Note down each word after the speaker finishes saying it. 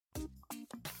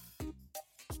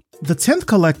The 10th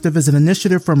Collective is an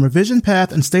initiative from Revision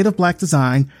Path and State of Black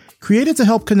Design created to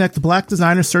help connect Black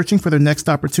designers searching for their next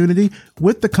opportunity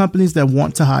with the companies that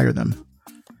want to hire them.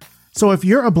 So if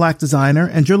you're a Black designer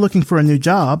and you're looking for a new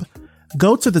job,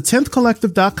 go to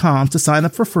the10thcollective.com to sign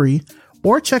up for free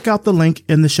or check out the link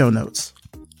in the show notes.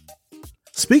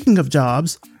 Speaking of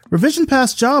jobs, Revision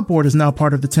Path's job board is now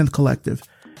part of the 10th Collective,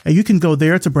 and you can go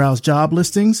there to browse job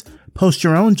listings, post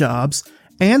your own jobs,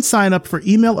 and sign up for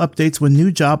email updates when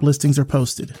new job listings are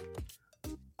posted.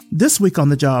 This week on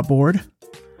the job board,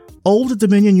 Old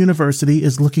Dominion University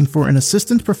is looking for an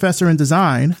assistant professor in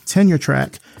design, tenure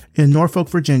track, in Norfolk,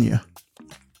 Virginia.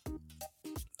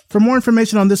 For more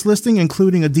information on this listing,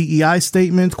 including a DEI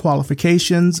statement,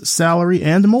 qualifications, salary,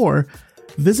 and more,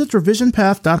 visit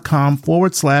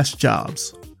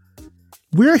revisionpath.com/jobs.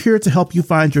 We're here to help you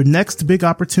find your next big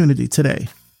opportunity today.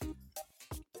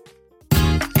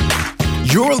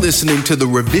 You're listening to the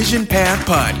Revision Path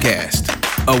Podcast,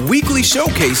 a weekly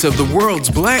showcase of the world's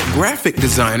Black graphic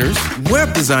designers,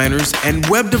 web designers, and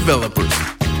web developers.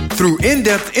 Through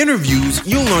in-depth interviews,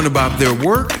 you'll learn about their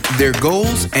work, their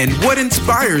goals, and what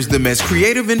inspires them as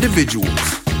creative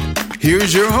individuals.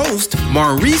 Here's your host,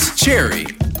 Maurice Cherry.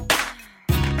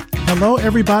 Hello,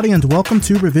 everybody, and welcome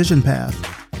to Revision Path.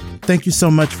 Thank you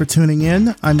so much for tuning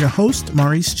in. I'm your host,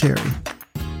 Maurice Cherry.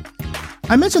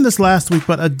 I mentioned this last week,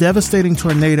 but a devastating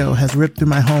tornado has ripped through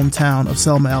my hometown of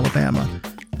Selma, Alabama.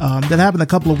 That happened a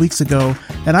couple of weeks ago,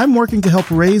 and I'm working to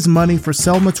help raise money for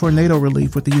Selma tornado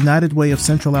relief with the United Way of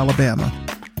Central Alabama.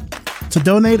 To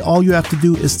donate, all you have to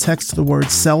do is text the word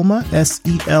Selma,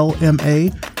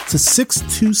 S-E-L-M-A, to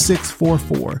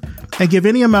 62644, and give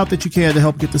any amount that you can to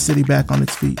help get the city back on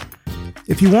its feet.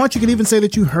 If you want, you can even say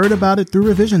that you heard about it through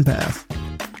Revision Path.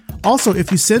 Also,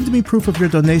 if you send me proof of your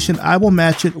donation, I will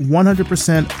match it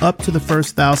 100% up to the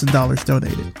first $1,000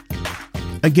 donated.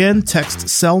 Again, text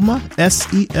Selma,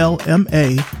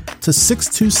 S-E-L-M-A, to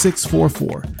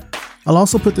 62644. I'll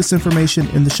also put this information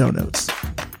in the show notes.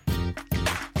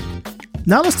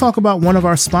 Now let's talk about one of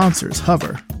our sponsors,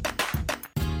 Hover.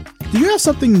 Do you have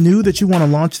something new that you want to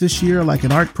launch this year, like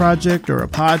an art project or a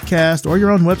podcast or your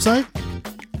own website?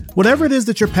 Whatever it is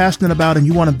that you're passionate about and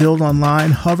you want to build online,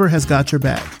 Hover has got your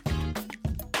back.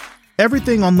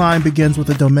 Everything online begins with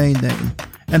a domain name,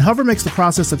 and Hover makes the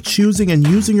process of choosing and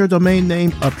using your domain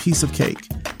name a piece of cake.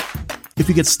 If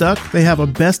you get stuck, they have a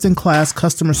best-in-class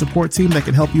customer support team that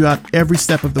can help you out every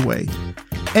step of the way.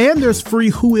 And there's free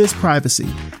Who Is Privacy,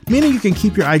 meaning you can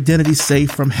keep your identity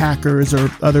safe from hackers or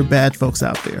other bad folks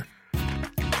out there.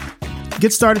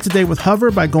 Get started today with Hover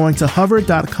by going to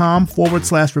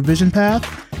hover.com/revision path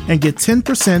and get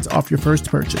 10% off your first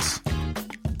purchase.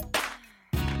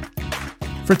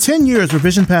 For 10 years,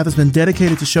 Revision Path has been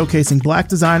dedicated to showcasing Black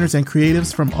designers and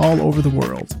creatives from all over the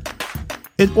world.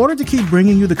 In order to keep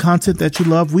bringing you the content that you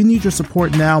love, we need your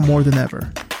support now more than ever.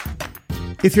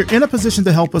 If you're in a position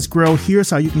to help us grow, here's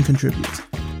how you can contribute.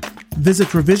 Visit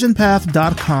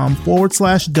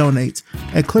revisionpath.com/donate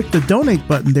and click the donate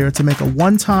button there to make a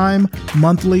one-time,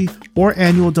 monthly, or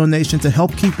annual donation to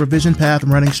help keep Revision Path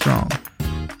running strong.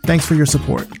 Thanks for your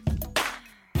support.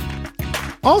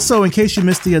 Also, in case you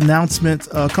missed the announcement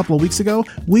a couple of weeks ago,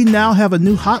 we now have a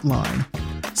new hotline.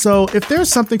 So if there's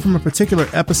something from a particular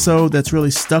episode that's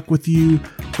really stuck with you,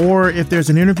 or if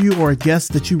there's an interview or a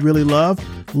guest that you really love,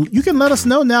 you can let us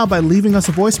know now by leaving us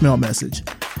a voicemail message.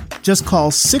 Just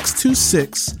call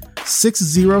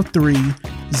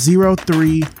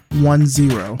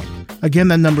 626-603-0310. Again,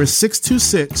 that number is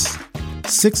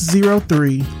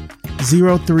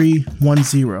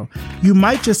 626-603-0310. You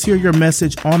might just hear your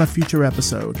message on a future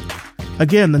episode.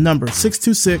 Again, the number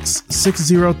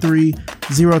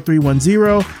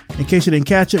 626-603-0310. In case you didn't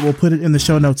catch it, we'll put it in the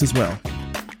show notes as well.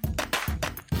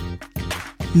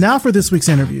 Now for this week's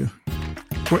interview.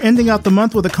 We're ending out the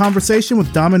month with a conversation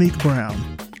with Domonique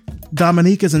Brown.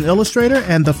 Domonique is an illustrator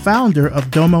and the founder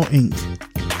of Domo Inc.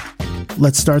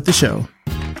 Let's start the show.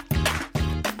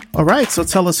 All right, so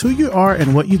tell us who you are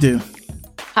and what you do.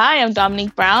 Hi, I'm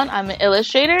Domonique Brown. I'm an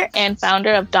illustrator and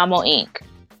founder of Domo Inc.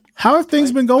 How have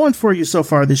things been going for you so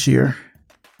far this year?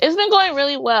 It's been going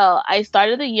really well. I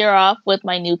started the year off with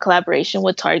my new collaboration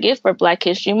with Target for Black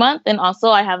History Month. And also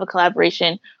I have a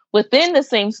collaboration within the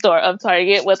same store of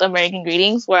Target with American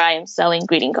Greetings, where I am selling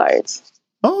greeting cards.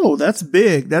 Oh, that's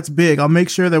big. That's big. I'll make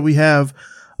sure that we have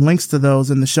links to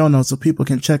those in the show notes so people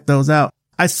can check those out.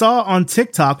 I saw on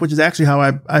TikTok, which is actually how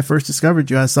I first discovered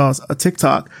you. I saw a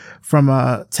TikTok from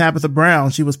Tabitha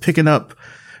Brown. She was picking up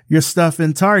your stuff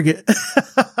in Target. She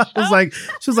was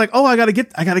like, oh, I gotta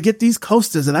get these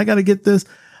coasters and I gotta get this.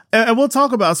 And we'll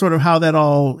talk about sort of how that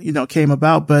all, came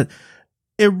about. But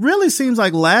It really seems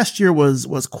like last year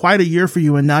was quite a year for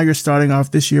you, and now you're starting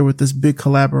off this year with this big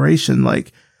collaboration.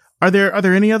 Like, are there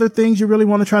any other things you really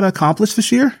want to try to accomplish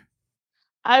this year?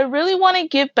 I really want to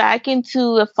get back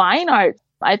into the fine arts.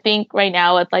 I think right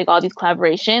now with like all these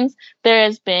collaborations, there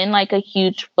has been like a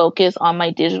huge focus on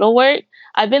my digital work.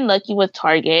 I've been lucky with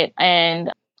Target,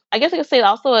 and I guess I could say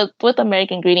also with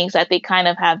American Greetings that they kind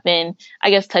of have been, I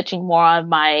guess, touching more on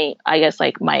my, I guess,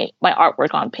 like my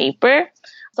artwork on paper.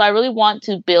 So I really want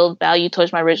to build value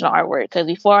towards my original artwork, because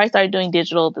before I started doing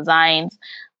digital designs,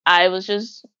 I was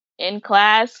just in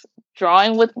class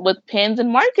drawing with pens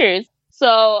and markers.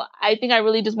 So I think I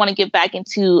really just want to get back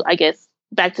into, I guess,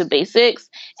 back to basics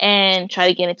and try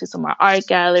to get into some more art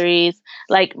galleries.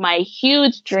 Like my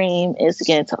huge dream is to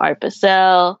get into Art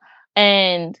Basel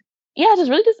and yeah,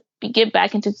 just get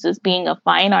back into just being a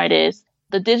fine artist.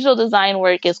 The digital design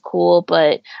work is cool,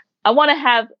 but I want to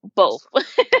have both.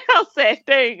 I'll say,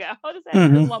 there you go. I'll just say, I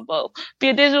just want both. Be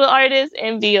a digital artist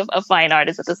and be a fine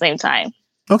artist at the same time.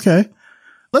 Okay.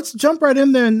 Let's jump right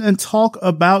in there and talk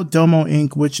about Domo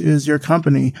Inc., which is your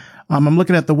company. I'm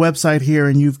looking at the website here,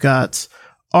 and you've got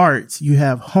art, you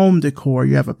have home decor,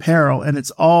 you have apparel, and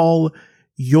it's all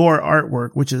your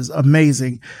artwork, which is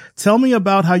amazing. Tell me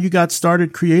about how you got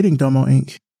started creating Domo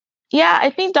Inc. Yeah, I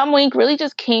think Domo Inc. really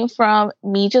just came from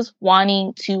me just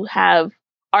wanting to have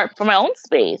art for my own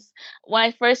space. When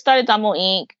I first started Domo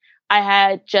Inc., I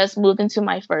had just moved into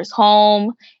my first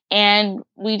home and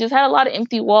we just had a lot of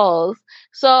empty walls.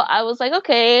 So I was like,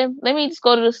 okay, let me just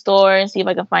go to the store and see if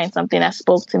I can find something that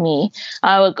spoke to me.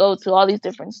 I would go to all these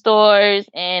different stores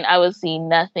and I would see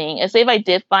nothing. And say if I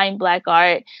did find Black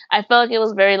art, I felt like it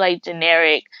was very like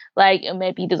generic, like it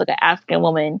might be just like an African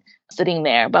woman sitting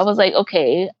there. But I was like,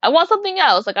 okay, I want something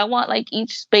else. Like I want like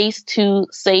each space to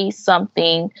say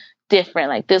something different.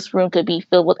 Like this room could be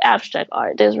filled with abstract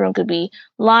art. This room could be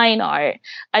line art.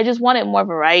 I just wanted more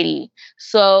variety.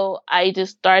 So I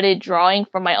just started drawing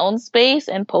from my own space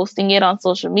and posting it on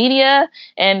social media.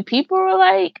 And people were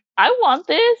like, I want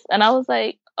this. And I was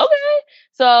like, okay.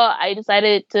 So I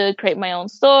decided to create my own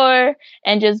store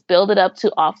and just build it up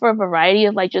to offer a variety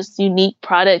of like just unique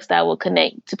products that will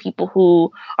connect to people who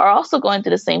are also going through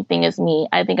the same thing as me.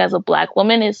 I think as a Black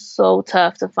woman, it's so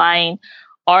tough to find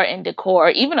art and decor, or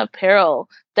even apparel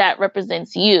that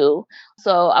represents you.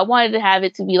 So I wanted to have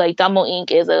it to be like Domo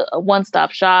Inc. is a one-stop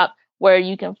shop where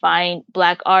you can find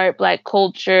Black art, Black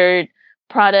cultured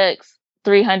products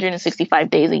 365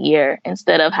 days a year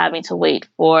instead of having to wait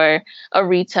for a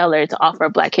retailer to offer a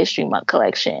Black History Month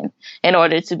collection in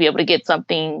order to be able to get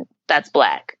something that's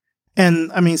Black.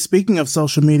 And I mean, speaking of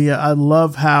social media, I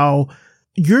love how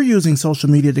you're using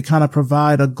social media to kind of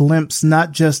provide a glimpse,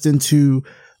 not just into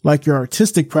like your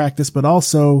artistic practice, but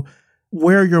also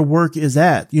where your work is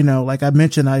at. You know, like I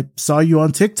mentioned, I saw you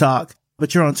on TikTok,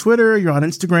 but you're on Twitter, you're on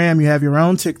Instagram, you have your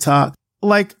own TikTok.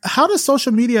 Like, how does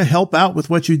social media help out with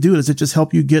what you do? Does it just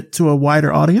help you get to a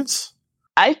wider audience?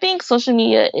 I think social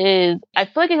media I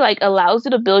feel like it like allows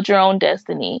you to build your own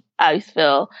destiny. I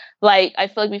feel like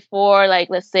before, like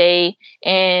let's say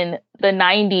in the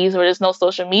 90s where there's no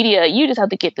social media, you just have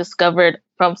to get discovered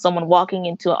from someone walking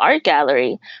into an art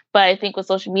gallery. But I think with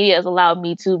social media has allowed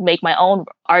me to make my own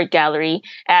art gallery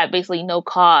at basically no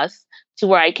cost, to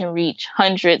where I can reach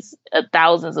hundreds of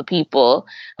thousands of people,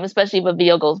 especially if a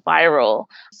video goes viral.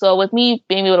 So with me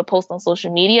being able to post on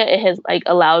social media, it has like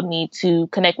allowed me to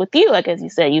connect with you. Like, as you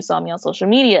said, you saw me on social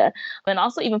media. And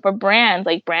also even for brands,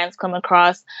 like brands come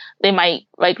across, they might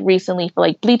like recently for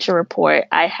like Bleacher Report,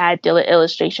 I had Dilla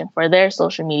illustration for their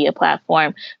social media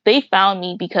platform. They found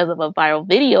me because of a viral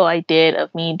video I did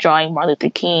of me drawing Martin Luther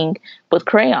King with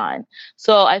crayon.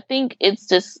 So I think it's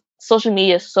just, social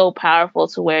media is so powerful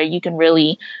to where you can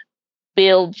really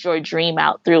build your dream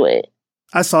out through it.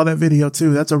 I saw that video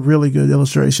too. That's a really good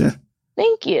illustration.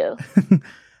 Thank you.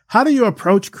 How do you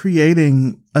approach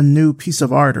creating a new piece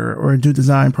of art or a new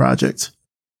design project?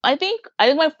 I think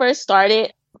when I first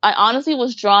started, I honestly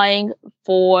was drawing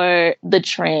for the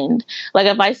trend. Like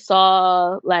if I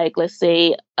saw, like, let's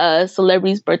say a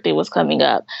celebrity's birthday was coming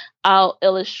up, I'll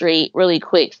illustrate really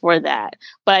quick for that.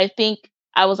 But I think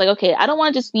I was like, okay, I don't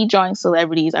want to just be drawing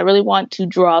celebrities. I really want to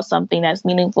draw something that's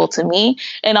meaningful to me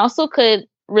and also could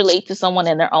relate to someone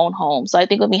in their own home. So I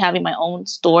think with me having my own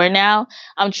store now,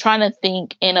 I'm trying to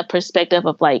think in a perspective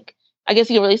of like, I guess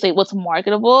you could really say what's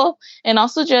marketable and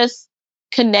also just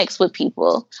connects with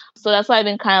people. So that's why I've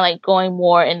been kind of like going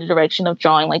more in the direction of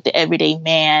drawing like the everyday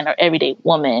man or everyday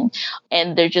woman,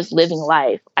 and they're just living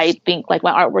life. I think like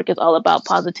my artwork is all about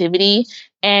positivity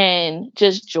and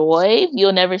just joy.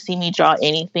 You'll never see me draw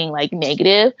anything like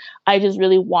negative. I just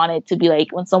really want it to be like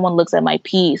when someone looks at my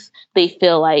piece, they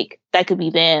feel like that could be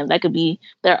them, that could be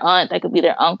their aunt, that could be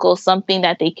their uncle, something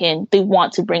that they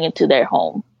want to bring into their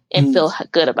home and feel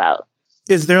good about.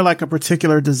 Is there like a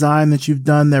particular design that you've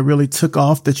done that really took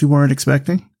off that you weren't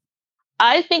expecting?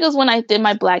 I think it was when I did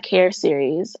my black hair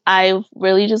series. I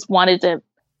really wanted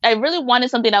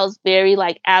something that was very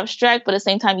like abstract, but at the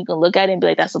same time you can look at it and be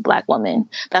like, that's a black woman,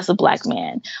 that's a black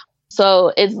man.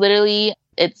 So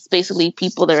it's basically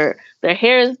people, their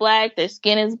hair is black, their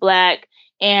skin is black.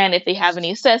 And if they have any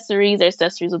accessories, their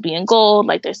accessories will be in gold,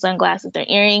 like their sunglasses, their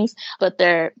earrings. But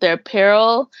their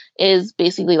apparel is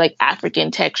basically like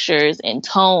African textures and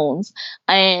tones.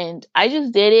 And I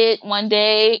just did it one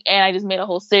day and I just made a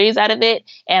whole series out of it.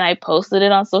 And I posted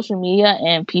it on social media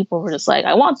and people were just like,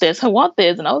 I want this.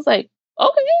 And I was like,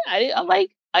 okay.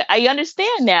 I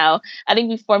understand now. I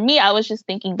think before me, I was just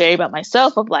thinking very about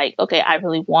myself of like, okay, I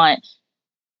really want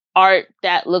art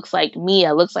that looks like me,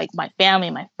 it looks like my family,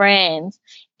 my friends.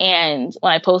 And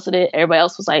when I posted it, everybody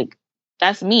else was like,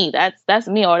 that's me, that's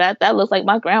me, or that looks like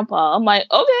my grandpa. I'm like,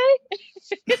 okay.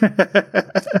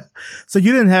 So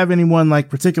you didn't have anyone like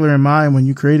particular in mind when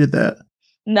you created that?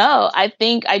 No, I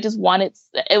think I just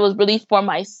it was really for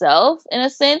myself in a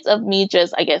sense of me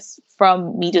just, I guess,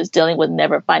 from me just dealing with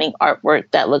never finding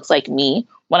artwork that looks like me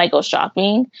when I go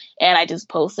shopping. And I just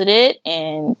posted it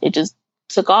and it just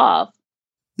took off.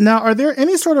 Now, are there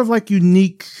any sort of like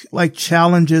unique like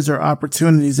challenges or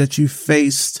opportunities that you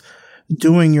faced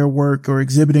doing your work or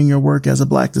exhibiting your work as a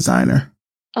Black designer?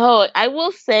 Oh, I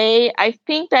will say, I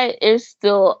think that there's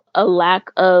still a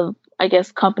lack of, I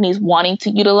guess, companies wanting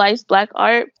to utilize Black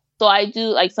art. So I do,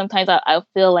 like, sometimes I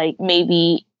feel like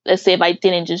maybe, let's say if I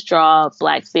didn't just draw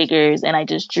Black figures and I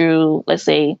just drew, let's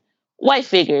say, white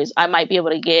figures, I might be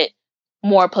able to get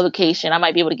more publication. I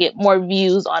might be able to get more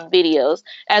views on videos.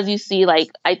 As you see, like,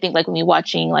 I think like when you're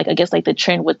watching, like, I guess like the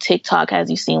trend with TikTok, as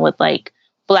you've seen with like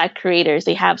Black creators,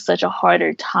 they have such a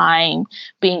harder time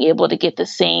being able to get the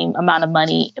same amount of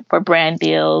money for brand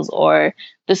deals or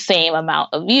the same amount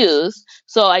of views.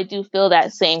 So I do feel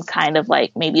that same kind of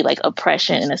like maybe like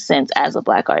oppression in a sense as a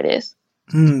Black artist.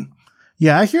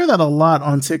 Yeah, I hear that a lot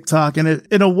on TikTok. And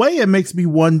in a way, it makes me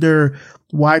wonder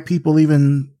why people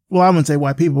even, well, I wouldn't say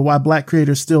why people, why Black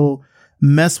creators still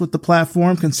mess with the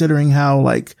platform, considering how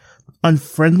like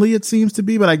unfriendly it seems to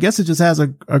be. But I guess it just has a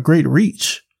great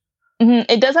reach.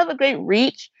 It does have a great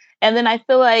reach. And then I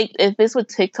feel like if this was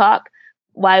TikTok,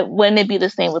 why wouldn't it be the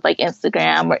same with like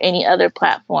Instagram or any other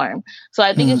platform? So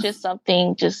I think it's just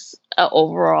something, just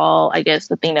overall, I guess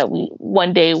the thing that we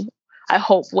one day, I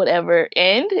hope would ever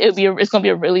end. It's going to be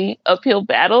a really uphill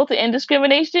battle to end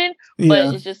discrimination,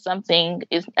 but it's just something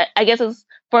I guess it's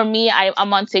for me,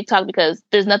 I'm on TikTok because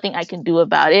there's nothing I can do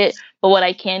about it. But what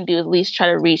I can do is at least try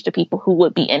to reach the people who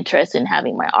would be interested in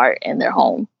having my art in their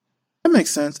home. That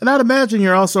makes sense. And I'd imagine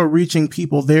you're also reaching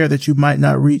people there that you might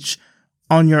not reach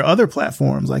on your other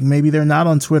platforms. Like maybe they're not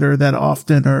on Twitter that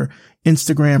often or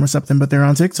Instagram or something, but they're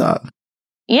on TikTok.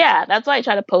 Yeah, that's why I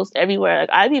try to post everywhere.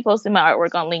 Like I be posting my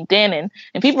artwork on LinkedIn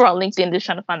and people are on LinkedIn just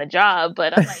trying to find a job.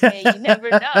 But I'm like, hey, you never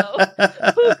know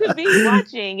who could be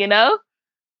watching, you know?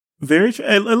 Very true.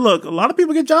 And look, a lot of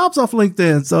people get jobs off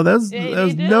LinkedIn. So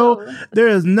there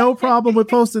is no problem with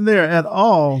posting there at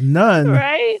all. None.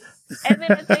 Right. And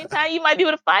then at the same time, you might be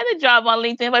able to find a job on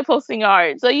LinkedIn by posting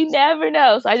art. So you never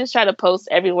know. So I just try to post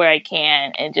everywhere I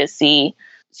can and just see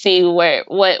where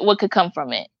what could come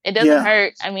from it. It doesn't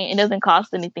hurt. I mean, it doesn't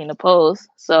cost anything to post.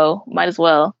 So might as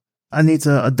well. I need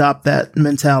to adopt that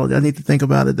mentality. I need to think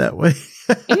about it that way.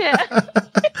 Yeah.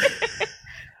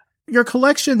 Your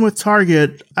collection with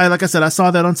Target, like I said, I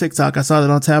saw that on TikTok. I saw that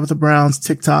on Tabitha Brown's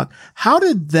TikTok. How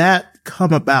did that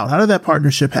come about? How did that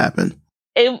partnership happen?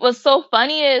 It was so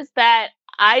funny is that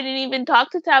I didn't even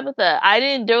talk to Tabitha.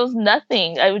 There was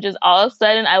nothing. I would just all of a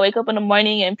sudden I wake up in the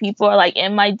morning and people are like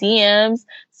in my DMs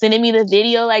sending me the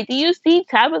video. Like, do you see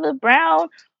Tabitha Brown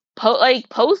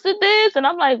posted this? And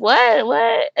I'm like,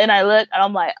 what? And I look and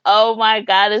I'm like, oh my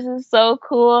God, this is so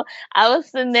cool. I was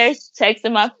sitting there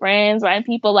texting my friends, writing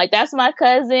people like, that's my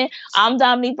cousin. I'm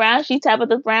Domonique Brown. She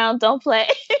Tabitha Brown. Don't play.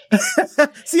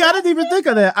 See, I didn't even think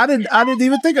of that. I didn't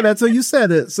even think of that until you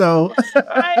said it. So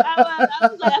right, I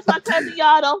was like, that's my cousin.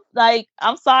 Y'all don't like.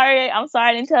 I'm sorry.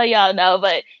 I didn't tell y'all no,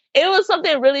 but it was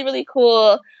something really, really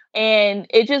cool. And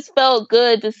it just felt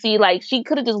good to see, like, she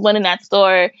could have just went in that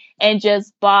store and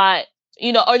just bought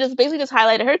or just basically just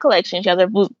highlighted her collection. She has her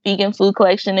vegan food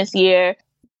collection this year.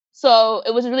 So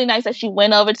it was really nice that she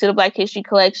went over to the Black History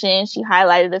collection. She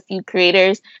highlighted a few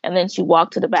creators and then she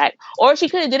walked to the back. Or she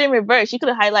could have did it in reverse. She could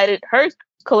have highlighted her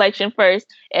collection first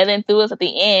and then threw us at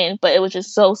the end. But it was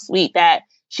just so sweet that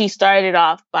she started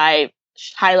off by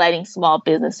highlighting small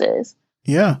businesses.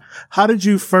 Yeah. How did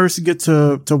you first get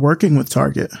to working with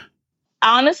Target?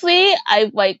 Honestly,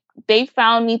 they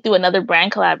found me through another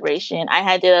brand collaboration. I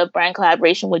had did a brand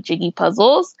collaboration with Jiggy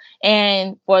Puzzles.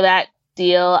 And for that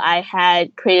deal, I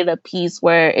had created a piece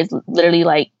where it's literally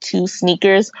like 2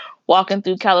 sneakers walking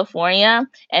through California,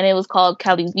 and it was called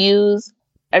Cali Views.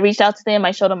 I reached out to them.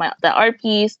 I showed them the art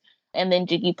piece, and then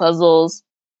Jiggy Puzzles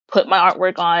put my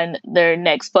artwork on their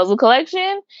next puzzle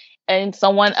collection. And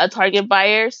a Target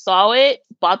buyer, saw it,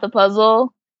 bought the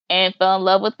puzzle, and fell in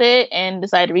love with it, and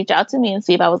decided to reach out to me and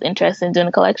see if I was interested in doing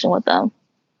a collection with them.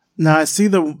 Now, I see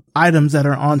the items that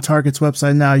are on Target's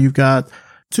website now. You've got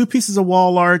 2 pieces of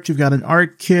wall art. You've got an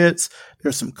art kit.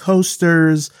 There's some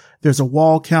coasters. There's a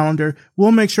wall calendar.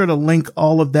 We'll make sure to link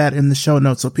all of that in the show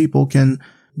notes so people can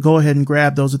go ahead and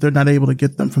grab those if they're not able to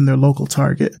get them from their local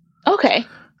Target. Okay.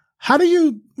 How do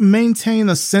you maintain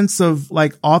a sense of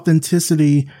like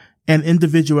authenticity and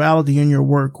individuality in your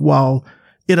work while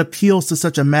it appeals to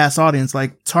such a mass audience?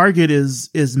 Like Target is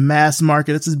mass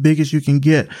market. It's as big as you can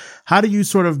get. How do you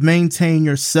sort of maintain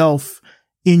yourself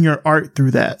in your art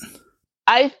through that?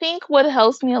 I think what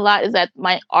helps me a lot is that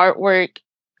my artwork,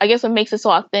 I guess what makes it so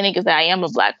authentic is that I am a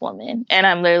Black woman and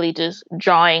I'm literally just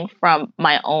drawing from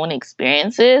my own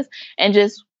experiences and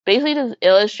just basically just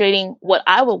illustrating what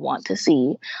I would want to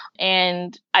see.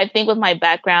 And I think with my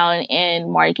background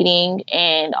in marketing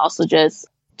and also just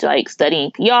like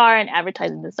studying PR and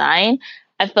advertising design,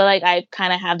 I feel like I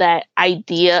kind of have that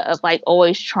idea of like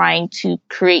always trying to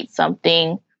create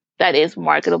something that is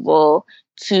marketable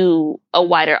to a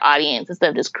wider audience instead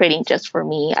of just creating just for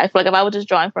me. I feel like if I was just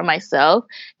drawing for myself,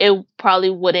 it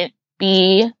probably wouldn't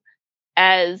be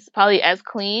as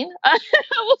clean. I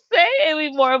will say it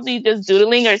would be more of me just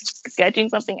doodling or sketching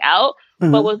something out.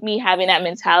 Mm-hmm. But with me having that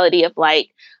mentality of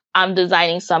like, I'm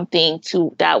designing something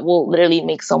that will literally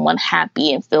make someone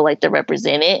happy and feel like they're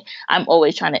represented. I'm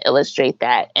always trying to illustrate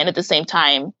that. And at the same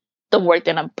time, the work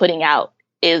that I'm putting out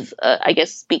is, I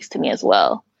guess, speaks to me as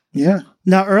well. Yeah.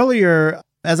 Now, earlier,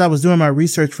 as I was doing my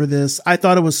research for this, I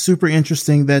thought it was super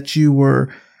interesting that you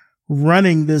were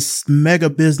running this mega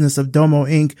business of Domo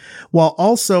Inc. while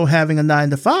also having a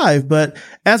 9-to-5. But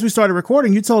as we started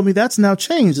recording, you told me that's now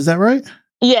changed. Is that right?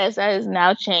 Yes, that has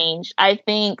now changed. I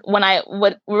think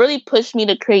what really pushed me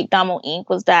to create Domo Inc.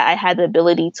 was that I had the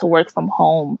ability to work from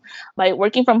home. By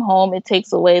working from home, it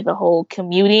takes away the whole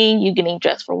commuting, you getting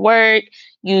dressed for work,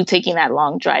 you taking that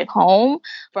long drive home.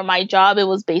 For my job, it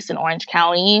was based in Orange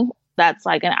County. That's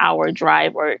like an hour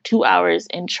drive or 2 hours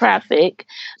in traffic.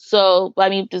 So by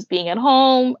me just being at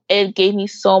home, it gave me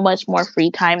so much more free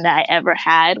time than I ever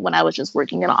had when I was just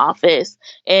working in an office.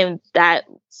 And that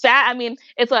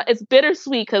it's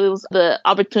bittersweet because it was the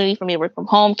opportunity for me to work from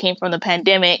home came from the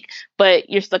pandemic, but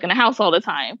you're stuck in the house all the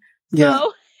time. Yeah.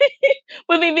 So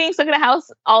with me being stuck in the house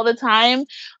all the time,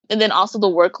 and then also the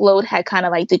workload had kind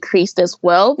of like decreased as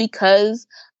well because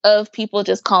of people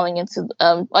just calling into,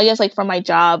 I guess like for my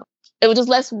job, it was just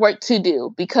less work to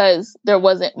do because there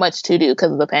wasn't much to do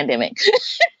because of the pandemic.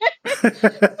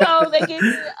 So they gave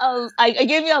me it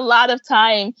gave me a lot of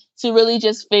time to really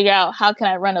just figure out how can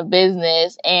I run a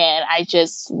business, and I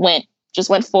just went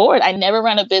forward. I never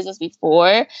ran a business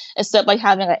before, except like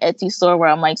having an Etsy store where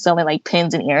I'm like selling like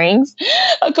pins and earrings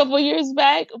a couple of years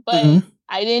back, but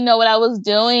I didn't know what I was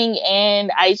doing,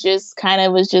 and I just kind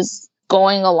of was just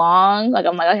going along. Like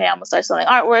I'm like, okay, I'm gonna start selling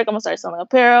artwork. I'm gonna start selling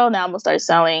apparel. Now I'm gonna start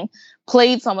selling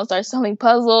plates. I'm gonna start selling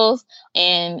puzzles,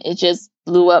 and it just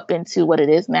blew up into what it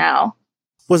is now.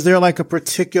 Was there like a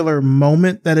particular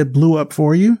moment that it blew up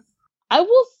for you? I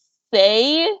will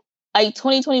say like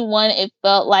 2021, it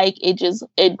felt like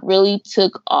it really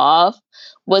took off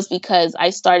was because I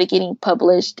started getting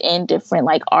published in different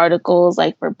like articles,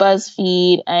 like for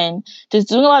BuzzFeed, and just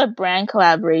doing a lot of brand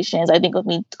collaborations. I think with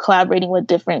me collaborating with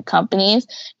different companies,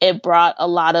 it brought a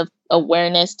lot of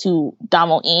awareness to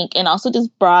Domo Inc. and also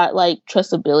just brought like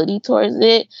trustability towards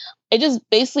it. It just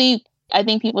basically, I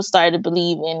think people started to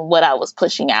believe in what I was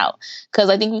pushing out. Because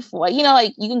I think before,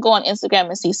 like you can go on Instagram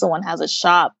and see someone has a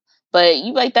shop, but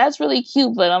you like, that's really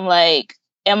cute. But I'm like,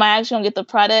 am I actually gonna get the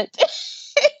product?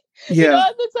 Yeah.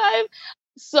 At the time.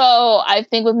 So I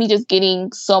think with me just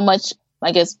getting so much,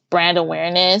 I guess, brand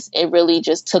awareness, it really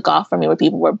just took off for me where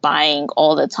people were buying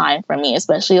all the time from me,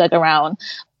 especially like around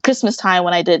Christmas time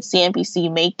when I did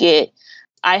CNBC Make It.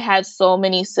 I had so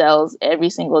many sales every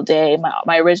single day.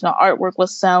 My original artwork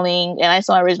was selling, and I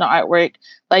saw my original artwork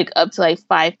like up to like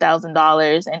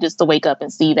 $5,000, and just to wake up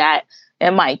and see that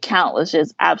and my account was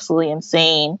just absolutely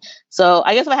insane. So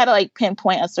I guess if I had to like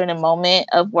pinpoint a certain moment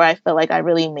of where I felt like I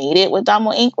really made it with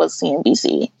Domonique was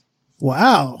CNBC.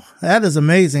 Wow, that is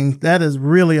amazing. That is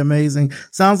really amazing.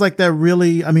 Sounds like that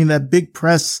really, I mean, that big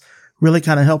press really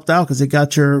kind of helped out because it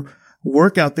got your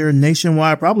work out there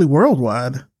nationwide, probably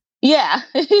worldwide. Yeah,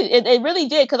 it really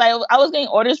did. Because I was getting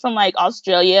orders from like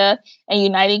Australia and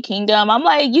United Kingdom. I'm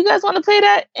like, you guys want to pay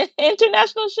that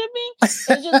international shipping?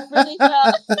 It just really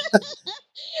felt,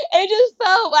 it just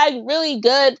felt like really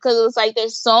good because it was like,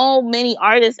 there's so many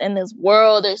artists in this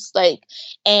world. There's like,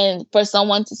 and for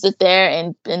someone to sit there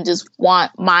and just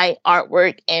want my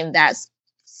artwork in that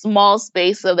small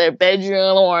space of their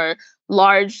bedroom or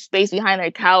large space behind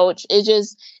their couch, it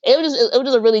was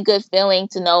just a really good feeling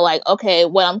to know like, okay,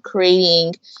 what I'm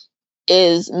creating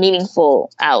is meaningful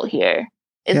out here.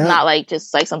 It's not like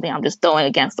just like something I'm just throwing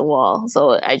against the wall.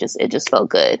 So it just felt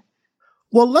good.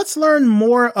 Well, let's learn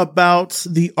more about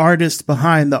the artist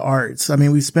behind the arts. I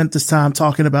mean, we spent this time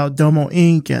talking about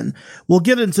Domonique, and we'll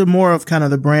get into more of kind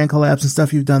of the brand collabs and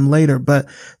stuff you've done later. But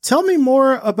tell me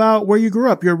more about where you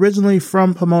grew up. You're originally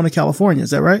from Pomona, California. Is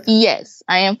that right? Yes,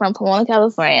 I am from Pomona,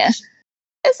 California.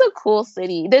 It's a cool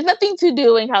city. There's nothing to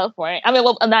do in California. I mean,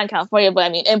 well, not in California, but I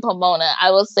mean, in Pomona,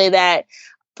 I will say that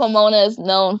Pomona is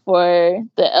known for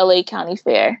the LA County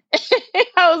Fair.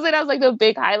 That was like the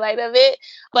big highlight of it.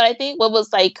 But I think what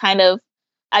kind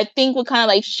of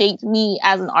like shaped me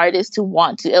as an artist to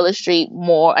want to illustrate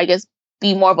more, I guess,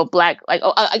 be more of a Black, like,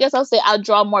 I guess I'll say I'll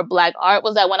draw more Black art,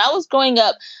 was that when I was growing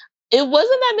up, it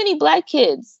wasn't that many Black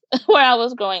kids where I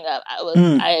was growing up.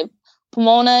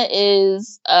 Pomona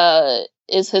is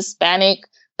Hispanic.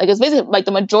 Like, it's basically like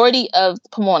the majority of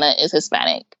Pomona is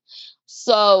Hispanic.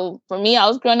 So for me, I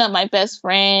was growing up, my best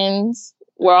friends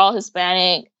were all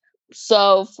Hispanic.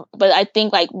 So, but I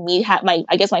think like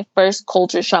I guess my first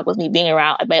culture shock was me being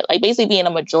around, like basically being a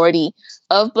majority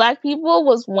of Black people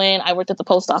was when I worked at the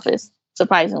post office,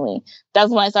 surprisingly.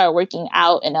 That's when I started working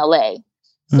out in LA.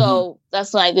 So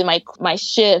that's when I did my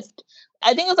shift.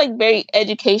 I think it was like very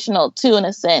educational too, in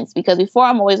a sense, because before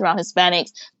I'm always around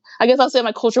Hispanics. I guess I'll say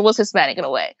my culture was Hispanic in a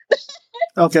way.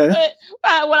 Okay.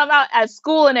 But when I'm out at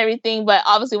school and everything, but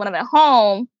obviously when I'm at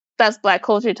home, that's Black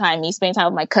culture time, me spending time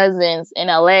with my cousins in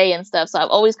LA and stuff. So I've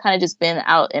always kind of just been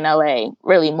out in LA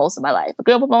really most of my life. I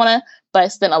grew up in Pomona, but I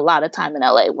spent a lot of time in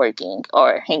LA working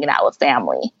or hanging out with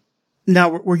family. Now,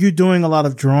 were you doing a lot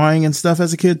of drawing and stuff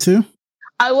as a kid too?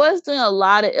 I was doing a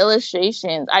lot of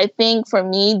illustrations. I think for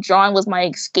me, drawing was my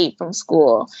escape from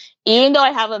school. Even though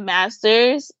I have a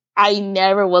master's, I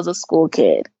never was a school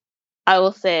kid. I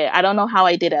will say, I don't know how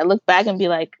I did it. I look back and be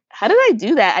like, how did I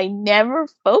do that? I never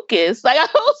focused. Like, I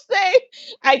will say,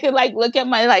 I could like look at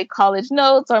my like college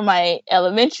notes or my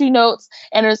elementary notes,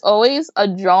 and there's always a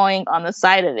drawing on the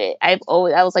side of it. I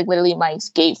was like literally my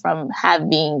escape from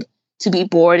having to be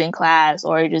bored in class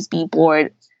or just be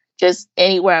bored just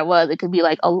anywhere I was. It could be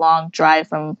like a long drive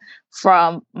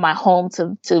from my home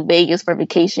to Vegas for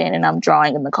vacation, and I'm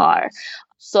drawing in the car.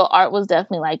 So art was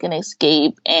definitely like an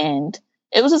escape, and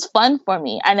it was just fun for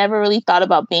me. I never really thought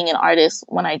about being an artist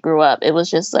when I grew up. It was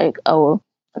just like, a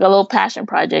little passion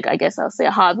project, I guess I'll say,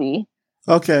 a hobby.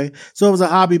 Okay. So it was a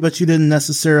hobby, but you didn't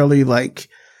necessarily like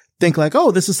think like,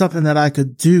 oh, this is something that I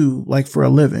could do like for a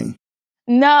living.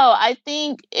 No, I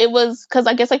think it was because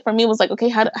I guess like for me it was like, okay,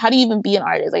 how do you even be an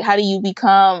artist? Like, how do you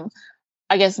become,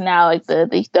 I guess now like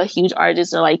the huge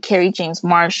artists are like Carrie James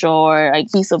Marshall or like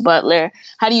Lisa Butler.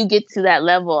 How do you get to that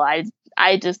level?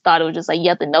 I just thought it was just like you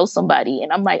have to know somebody,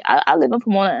 and I'm like, I live in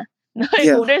Pomona. Like,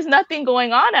 well, there's nothing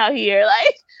going on out here.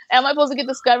 Like, am I supposed to get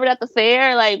discovered at the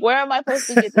fair? Like, where am I supposed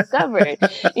to get discovered?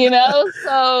 You know?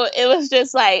 So it was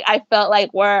just like, I felt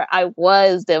like where I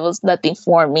was, there was nothing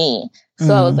for me.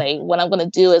 So I was like, what I'm going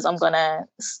to do is I'm going to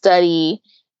study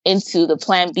into the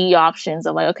plan B options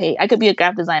of like, okay, I could be a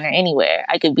graphic designer anywhere.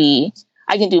 I can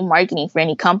do marketing for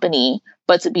any company,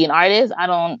 but to be an artist, I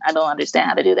don't understand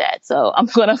how to do that. So I'm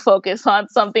going to focus on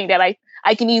something that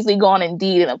I can easily go on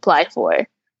Indeed and apply for.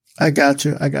 I got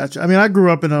you. I mean, I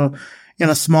grew up in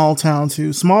a small town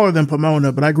too, smaller than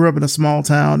Pomona, but I grew up in a small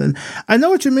town, and I know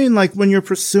what you mean. Like when you're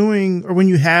pursuing or when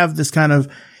you have this kind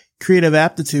of creative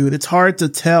aptitude, it's hard to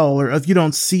tell, or if you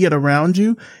don't see it around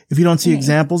you, if you don't see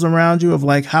examples around you of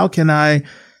like, how can I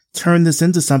turn this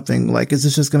into something? Like, is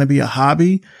this just going to be a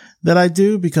hobby that I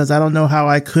do? Because I don't know how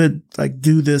I could like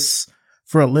do this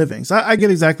for a living. So I get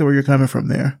exactly where you're coming from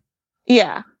there.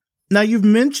 Yeah. Now, you've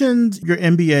mentioned your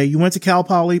MBA. You went to Cal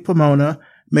Poly Pomona.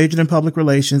 majored in public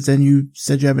relations, and you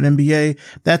said you have an MBA.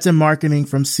 That's in marketing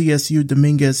from CSU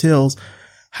Dominguez Hills.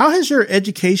 How has your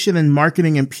education in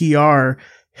marketing and PR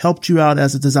helped you out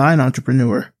as a design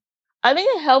entrepreneur? I think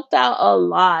it helped out a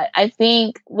lot. I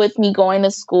think with me going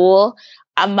to school,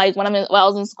 I'm like, when I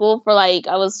was in school I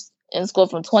was in school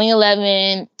from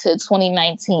 2011 to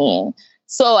 2019.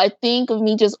 So I think of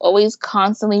me just always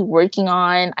constantly working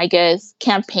on, I guess,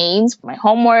 campaigns for my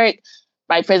homework,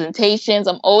 my presentations.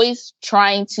 I'm always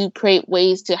trying to create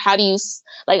ways to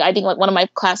I think one of my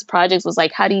class projects was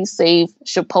how do you save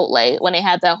Chipotle when they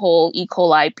had that whole E.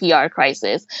 coli PR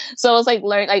crisis. So it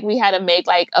was we had to make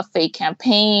a fake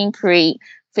campaign, create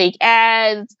fake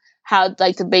ads, how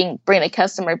to bring the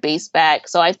customer base back.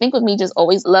 So I think with me just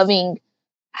always loving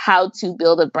how to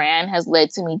build a brand has led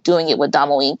to me doing it with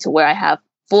Domonique to where I have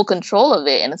full control of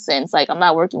it in a sense. I'm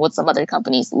not working with some other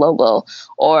company's logo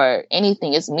or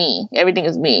anything. It's me. Everything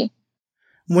is me.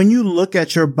 When you look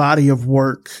at your body of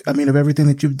work, of everything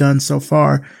that you've done so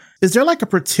far, is there a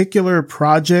particular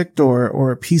project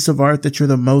or a piece of art that you're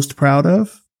the most proud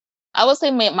of? I would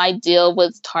say my deal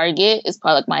with Target is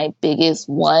probably my biggest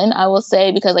one, I will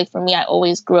say, because for me, I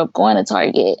always grew up going to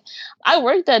Target. I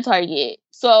worked at Target.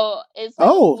 So it's a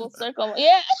full circle.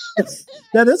 Yeah.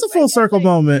 That is a full circle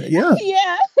moment. Yeah.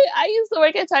 Yeah. I used to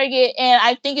work at Target, and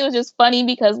I think it was just funny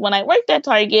because when I worked at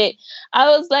Target,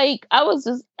 I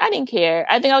didn't care.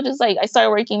 I think I was just I started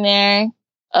working there.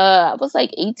 I was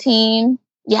 18.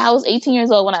 Yeah, I was 18 years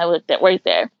old when I worked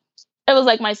there. It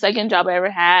was my second job I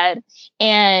ever had.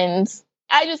 And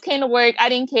I just came to work. I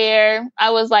didn't care. I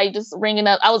was just ringing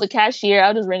up. I was a cashier. I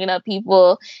was just ringing up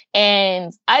people.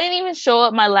 And I didn't even show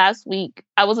up my last week.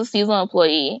 I was a seasonal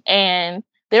employee. And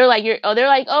they were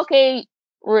okay,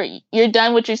 you're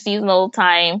done with your seasonal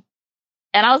time.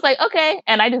 And I was okay.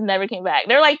 And I just never came back.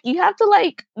 They're you have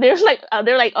to they're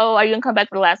oh, are you going to come back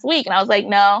for the last week? And I was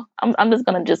no, I'm just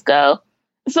going to just go.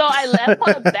 So I left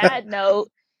on a bad note.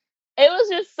 It was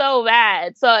just so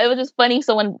bad. So it was just funny.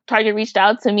 So when Target reached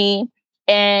out to me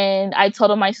and I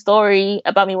told them my story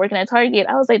about me working at Target,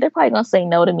 I was they're probably going to say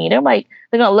no to me. They're they're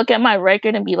going to look at my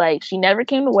record and be she never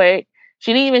came to work.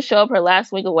 She didn't even show up her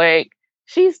last week of work.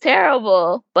 She's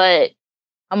terrible, but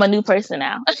I'm a new person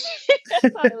now.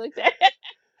 That's how I looked at it.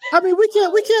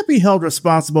 We can't be held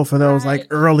responsible for those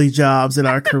early jobs in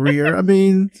our career.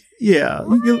 Yeah,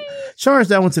 you can charge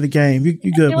that one to the game. You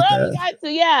good with that? Got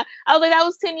to, yeah. I was that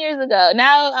was 10 years ago.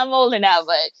 Now I'm older now,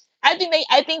 but I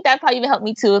think that probably even helped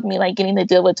me too with me getting the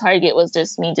deal with Target was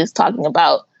just me just talking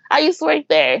about I used to work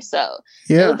there, so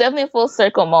it was definitely a full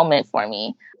circle moment for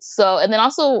me. So and then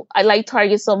also I like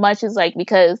Target so much is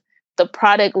because the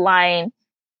product line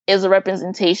is a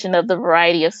representation of the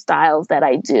variety of styles that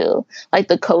I do.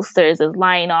 The coasters is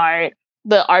line art.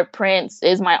 The art prints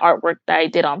is my artwork that I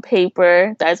did on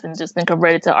paper that's been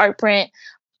converted to art print.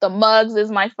 The mugs is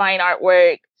my fine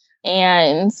artwork.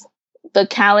 And the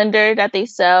calendar that they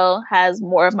sell has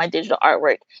more of my digital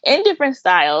artwork in different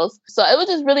styles. So it was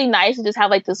just really nice to just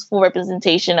have this full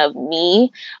representation of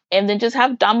me and then just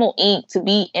have Domonique to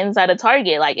be inside a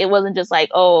Target. It wasn't just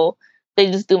oh, they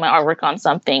just do my artwork on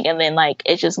something and then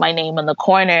it's just my name in the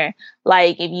corner.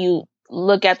 If you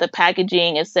look at the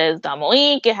packaging, it says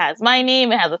Domonique, it has my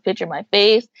name, it has a picture of my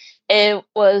face. It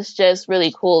was just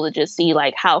really cool to just see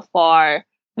how far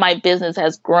my business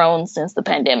has grown since the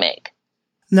pandemic.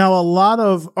 Now, a lot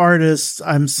of artists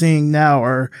I'm seeing now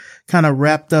are kind of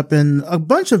wrapped up in a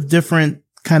bunch of different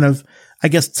kind of, I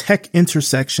guess, tech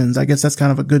intersections. I guess that's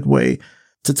kind of a good way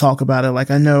to talk about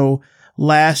it. I know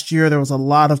last year there was a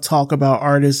lot of talk about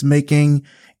artists making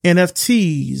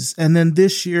NFTs. And then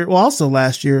this year, well, also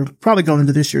last year, probably going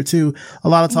into this year too, a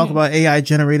lot of talk about AI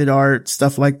generated art,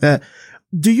 stuff like that.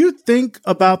 Do you think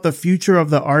about the future of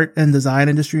the art and design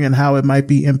industry and how it might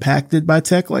be impacted by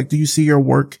tech? Do you see your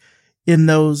work in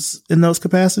those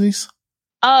capacities?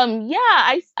 Yeah,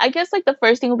 I guess the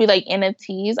first thing would be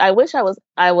NFTs. I wish I was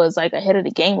ahead of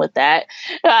the game with that.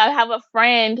 I have a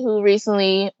friend who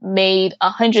recently made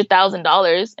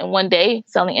 $100,000 in one day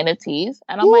selling NFTs,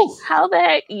 and I'm how the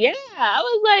heck? Yeah, I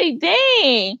was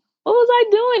dang, what was I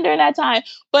doing during that time?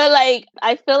 But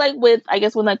I feel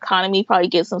when the economy probably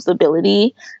gets some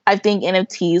stability, I think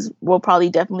NFTs will probably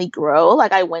definitely grow.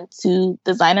 I went to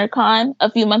Designer Con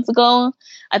a few months ago.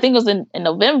 I think it was in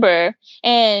November,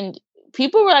 and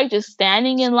people were just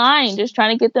standing in line, just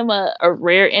trying to get them a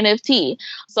rare NFT.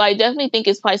 So I definitely think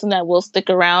it's probably something that will stick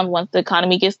around once the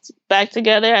economy gets back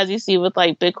together, as you see with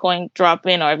Bitcoin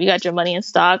dropping, or if you got your money in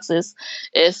stocks,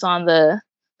 it's on the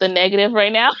negative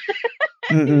right now.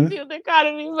 You see with the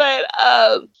economy,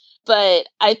 but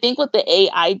I think with the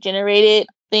AI generated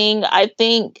thing, I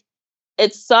think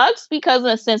it sucks because in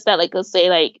a sense that let's say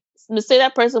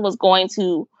that person was going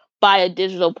to buy a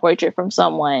digital portrait from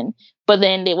someone, but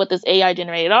then with this AI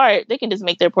generated art, they can just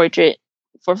make their portrait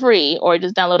for free or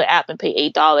just download an app and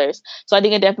pay $8. So I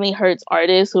think it definitely hurts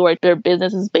artists who are their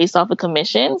business is based off of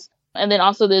commissions. And then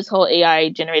also this whole AI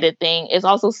generated thing is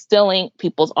also stealing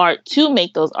people's art to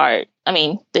make those art. I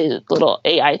mean, the little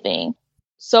AI thing.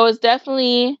 So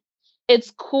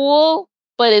it's cool,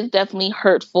 but it's definitely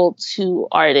hurtful to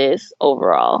artists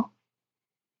overall.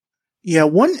 Yeah,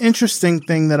 one interesting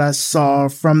thing that I saw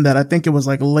from that, I think it was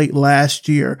late last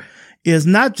year, is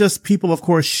not just people, of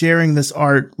course, sharing this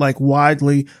art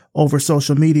widely over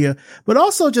social media, but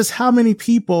also just how many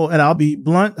people, and I'll be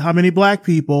blunt, how many Black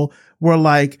people were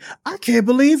like, I can't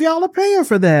believe y'all are paying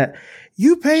for that.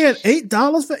 You paying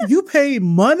 $8 for, you pay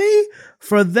money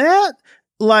for that?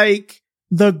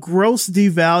 The gross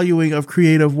devaluing of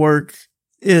creative work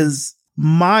is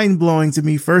mind blowing to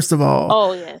me, first of all.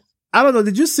 Oh, yes. I don't know.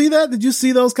 Did you see that? Did you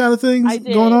see those kind of things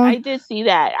going on? I did see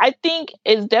that. I think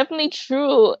it's definitely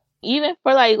true. Even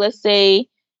for let's say,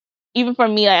 even for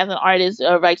me as an artist,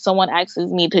 or someone asks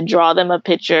me to draw them a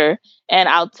picture, and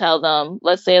I'll tell them,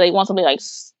 let's say they want something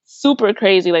super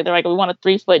crazy, they're we want a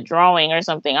 3-foot drawing or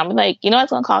something. I'm it's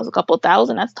gonna cost a couple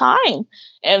 $1,000. That's time,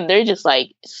 and they're just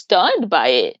stunned by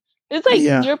it.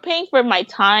 It's You're paying for my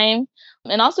time,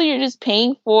 and also you're just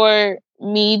paying for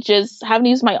me just having to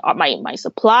use my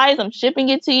supplies. I'm shipping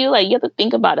it to you. You have to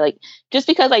think about it. Just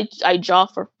because I draw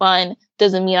for fun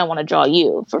doesn't mean I want to draw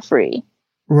you for free.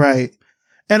 Right.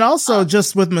 And also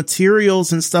just with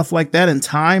materials and stuff like that and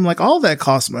time, all that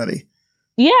costs money.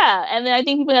 Yeah. And then I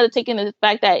think people have to take into the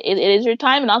fact that it is your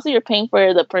time, and also you're paying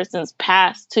for the person's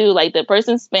past too. The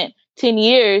person spent 10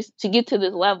 years to get to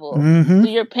this level. Mm-hmm. So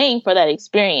you're paying for that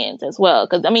experience as well.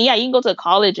 Because, you can go to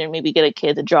college and maybe get a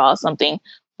kid to draw something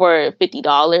for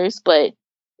 $50, but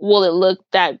will it look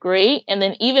that great? And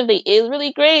then even if it is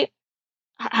really great,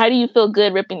 how do you feel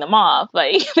good ripping them off?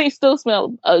 They still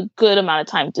spend a good amount of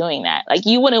time doing that.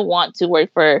 You wouldn't want to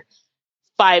work for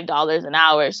 $5 an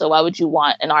hour, so why would you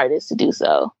want an artist to do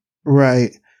so?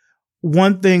 Right.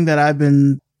 One thing that I've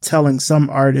been telling some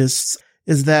artists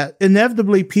is that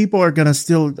inevitably people are going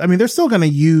to they're still going to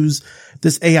use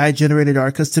this AI generated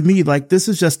art. Cause to me, this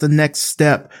is just the next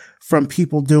step from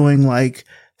people doing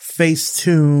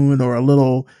Facetune or a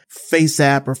little face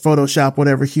app or Photoshop,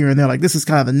 whatever here and there. This is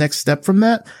kind of the next step from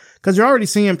that. Cause you're already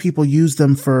seeing people use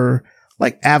them for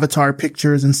avatar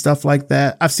pictures and stuff like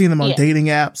that. I've seen them on dating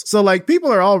apps. So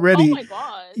people are already, oh my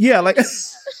God. Yeah.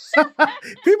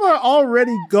 People are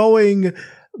already going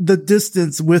the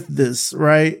distance with this.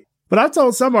 Right. But I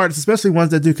told some artists, especially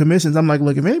ones that do commissions, I'm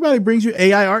look, if anybody brings you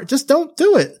AI art, just don't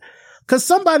do it. Cause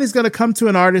somebody's going to come to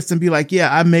an artist and be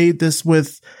yeah, I made this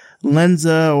with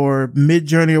Lenza or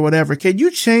Midjourney or whatever. Can you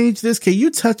change this? Can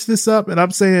you touch this up? And I'm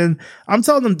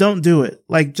telling them, don't do it.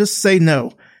 Just say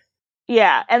no.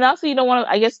 Yeah. And also you don't want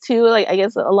to, I guess too, I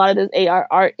guess a lot of this AI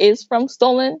art is from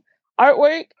stolen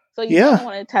artwork. So you don't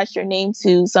want to attach your name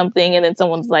to something and then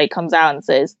someone's comes out and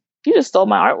says, you just stole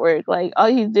my artwork. All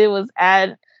you did was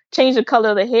change the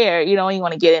color of the hair. You don't even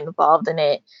want to get involved in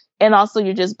it. And also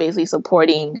you're just basically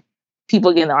supporting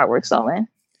people getting the artwork stolen.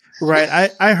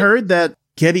 Right. I heard that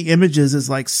Getty Images is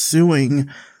suing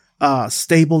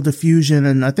Stable Diffusion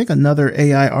and I think another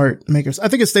AI art makers. I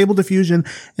think it's Stable Diffusion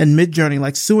and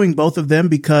Midjourney, suing both of them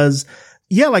because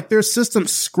their system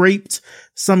scraped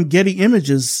some Getty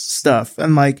Images stuff.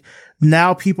 And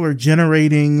now people are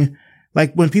generating,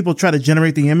 when people try to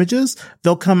generate the images,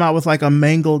 they'll come out with a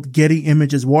mangled Getty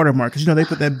Images watermark. Cause they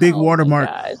put that big watermark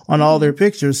on all their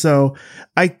pictures. So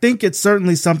I think it's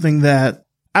certainly something that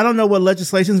I don't know what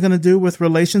legislation is going to do with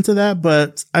relation to that,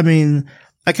 but I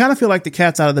kind of feel the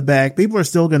cat's out of the bag. People are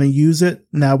still going to use it.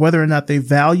 Now, whether or not they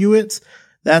value it,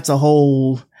 that's a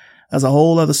whole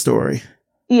other story.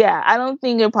 Yeah. I don't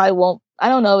think it probably won't, I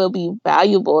don't know if it'll be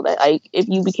valuable that if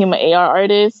you became an AR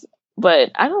artist,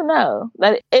 but I don't know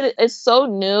that it's so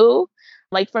new.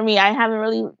 For me, I haven't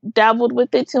really dabbled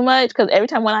with it too much because every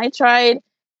time when I tried,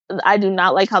 I do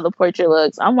not like how the portrait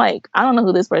looks. I'm I don't know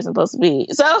who this person's supposed to be.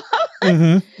 So,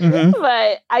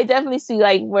 but I definitely see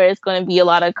where it's going to be a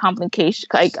lot of complication,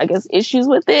 I guess, issues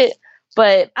with it.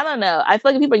 But I don't know. I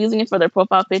feel if people are using it for their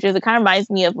profile pictures, it kind of reminds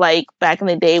me of back in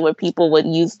the day where people would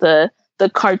use the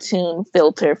cartoon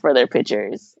filter for their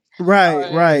pictures.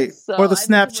 Right. So or the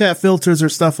Snapchat filters or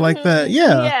stuff like that.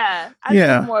 Yeah. Yeah. I think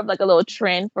it's more of a little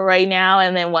trend for right now.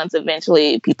 And then once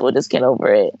eventually people just get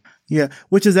over it. Yeah,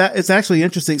 which is it's actually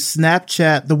interesting.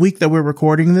 Snapchat, the week that we're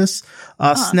recording this,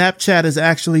 Snapchat is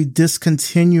actually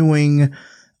discontinuing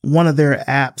one of their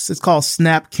apps. It's called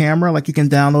Snap Camera. Like you can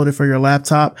download it for your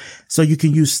laptop so you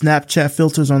can use Snapchat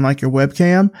filters on like your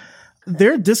webcam.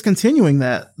 They're discontinuing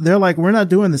that. They're like, we're not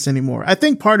doing this anymore. I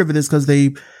think part of it is because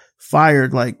they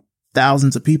fired like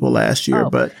thousands of people last year.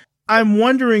 But I'm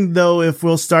wondering though, if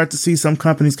we'll start to see some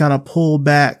companies kind of pull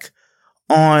back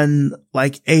on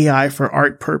like AI for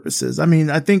art purposes. I mean,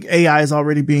 I think AI is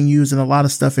already being used in a lot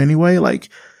of stuff anyway. Like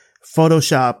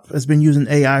Photoshop has been using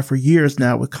AI for years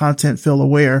now with content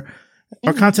aware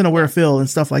fill and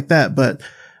stuff like that. But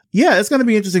yeah, it's going to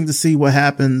be interesting to see what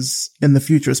happens in the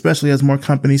future, especially as more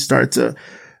companies start to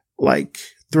like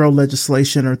throw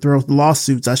legislation or throw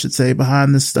lawsuits, I should say,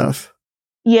 behind this stuff.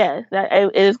 Yeah,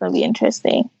 it is going to be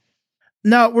interesting.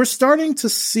 Now, we're starting to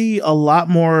see a lot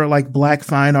more like Black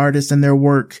fine artists and their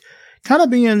work kind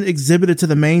of being exhibited to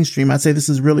the mainstream. I'd say this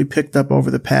has really picked up over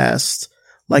the past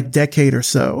like decade or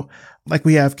so. Like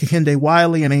we have Kehinde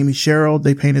Wiley and Amy Sherrill.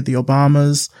 They painted the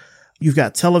Obamas. You've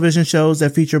got television shows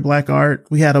that feature Black art.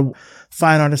 We had a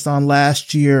fine artist on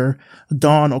last year,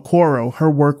 Dawn Okoro.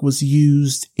 Her work was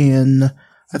used in,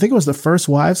 I think it was the First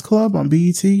Wives Club on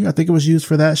BET. I think it was used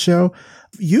for that show.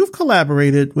 You've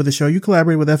collaborated with the show. You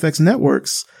collaborated with FX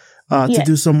Networks to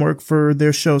do some work for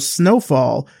their show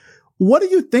Snowfall. What do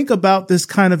you think about this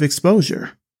kind of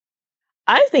exposure?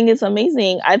 I think it's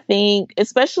amazing. I think,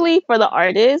 especially for the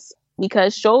artists,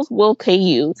 because shows will pay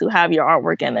you to have your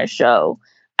artwork in their show.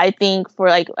 I think for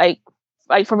like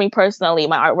for me personally,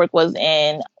 my artwork was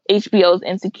in HBO's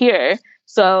Insecure.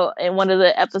 So in one of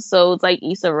the episodes, like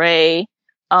Issa Rae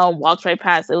walked right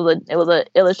past. It was a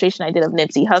illustration I did of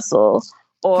Nipsey Hussle.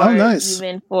 Or nice.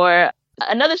 Even for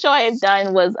another show I have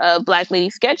done was a Black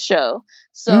Lady sketch show.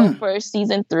 So for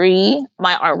season 3,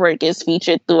 my artwork is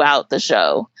featured throughout the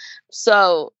show.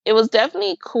 So it was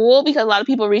definitely cool because a lot of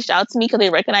people reached out to me because they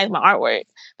recognized my artwork.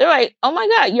 They're like, "Oh my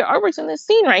God, your artwork's in this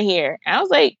scene right here." And I was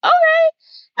like,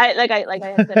 "Okay." Like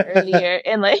I said earlier,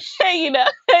 and like you know,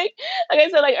 like I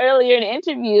said like earlier in the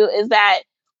interview, is that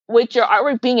with your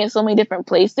artwork being in so many different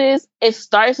places, it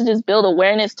starts to just build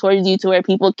awareness towards you to where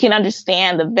people can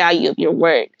understand the value of your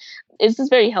work. It's just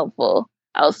very helpful,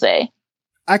 I'll say.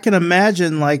 I can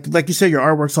imagine, like you said, your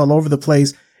artwork's all over the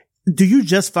place. Do you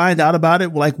just find out about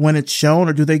it like when it's shown,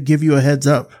 or do they give you a heads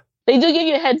up? They do give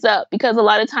you a heads up because a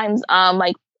lot of times,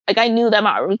 like I knew that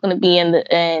my artwork was going to be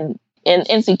in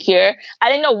Insecure. I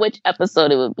didn't know which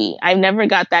episode it would be. I've never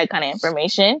got that kind of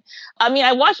information. I mean,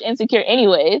 I watched Insecure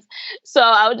anyways, so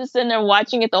I was just sitting there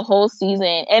watching it the whole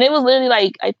season, and it was literally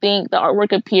like I think the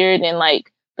artwork appeared in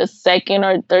like the second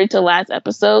or third to last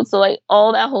episode. So like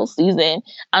all that whole season,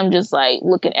 I'm just like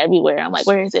looking everywhere. I'm like,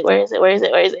 where is it? Where is it? Where is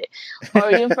it? Where is it? Or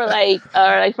even for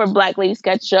for Black Lady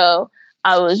Sketch Show,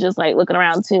 I was just like looking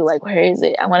around too, like, where is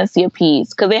it? I want to see a piece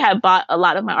because they had bought a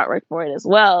lot of my artwork for it as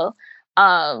well.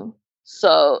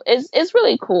 So it's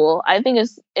really cool. I think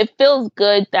it feels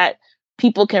good that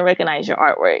people can recognize your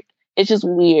artwork. It's just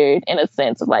weird in a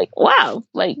sense of like, wow,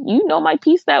 like, you know my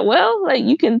piece that well, like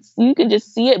you can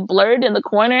just see it blurred in the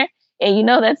corner and you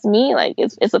know that's me. Like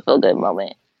it's a feel good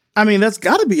moment. I mean, that's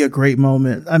got to be a great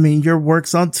moment. I mean, your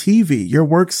work's on TV, your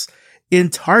work's in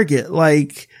Target.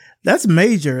 Like that's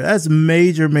major. That's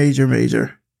major, major,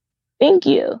 major. Thank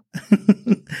you.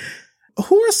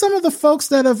 Who are some of the folks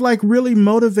that have like really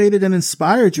motivated and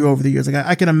inspired you over the years? Like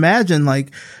I can imagine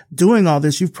like doing all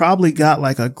this, you've probably got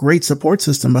like a great support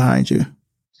system behind you.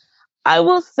 I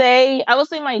will say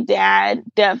my dad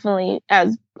definitely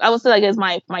as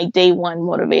my day one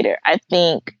motivator. I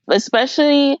think,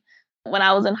 especially when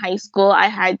I was in high school,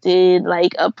 I did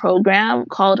like a program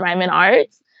called Rhyme and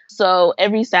Arts. So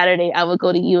every Saturday I would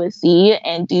go to USC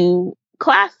and do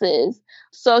classes.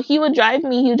 So he would drive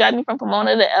me from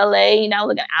Pomona to LA, and that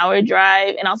was like an hour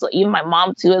drive. And also even my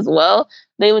mom too as well.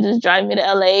 They would just drive me to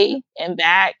LA and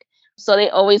back. So they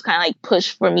always kind of like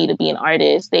push for me to be an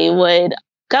artist. They would,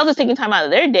 cause I was just taking time out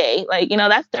of their day. Like, you know,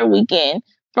 that's their weekend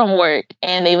from work.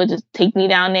 And they would just take me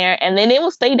down there. And then they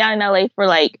will stay down in LA for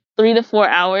like 3 to 4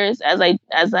 hours as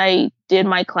I did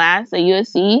my class at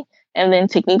USC, and then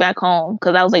take me back home.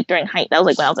 Cause that was like when I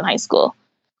was in high school.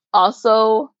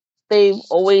 Also, they've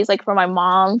always, like, for my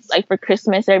mom's, like, for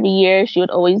Christmas every year, she would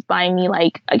always buy me,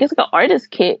 like, I guess, like, an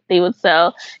artist kit they would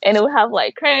sell. And it would have,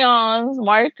 like, crayons,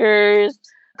 markers,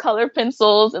 color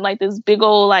pencils, and, like, this big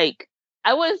old, like,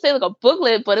 I wouldn't say, like, a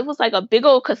booklet, but it was, like, a big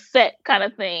old cassette kind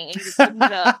of thing. And you just open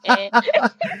it up. And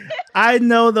I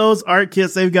know those art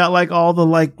kits. They've got, like, all the,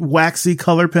 like, waxy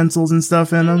color pencils and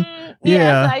stuff in them.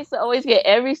 Yeah. So I used to always get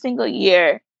every single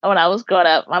year. When I was growing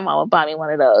up, my mom would buy me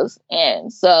one of those.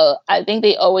 And so I think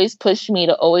they always pushed me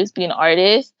to always be an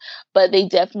artist, but they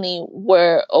definitely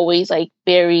were always like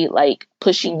very like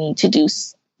pushing me to do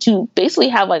to basically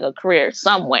have like a career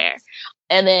somewhere.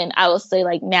 And then I will say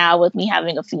like now with me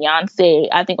having a fiance,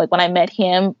 I think like when I met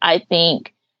him, I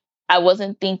think I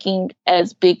wasn't thinking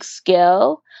as big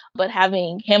scale, but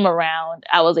having him around,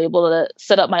 I was able to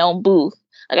set up my own booth.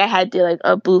 Like I had like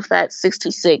a booth at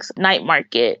 66 Night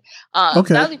Market.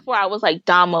 Okay. That was before I was like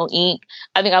Domonique.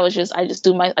 I think I just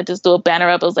do a banner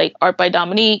up. It was like art by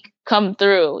Domonique, come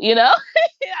through, you know?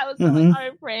 I was selling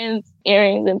art prints,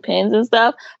 earrings and pins and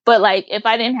stuff. But like if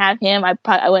I didn't have him,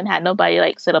 I wouldn't have nobody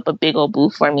like set up a big old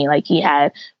booth for me. Like he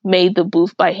had made the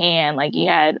booth by hand. Like he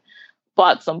had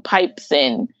bought some pipes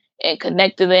and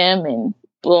connected them, and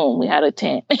boom, we had a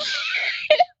tent.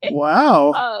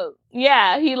 Wow.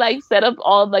 Yeah, he like set up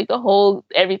all like the whole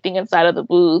everything inside of the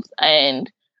booth,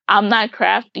 and I'm not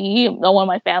crafty. No one in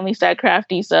my family's that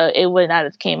crafty, so it would not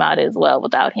have came out as well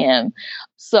without him.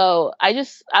 So I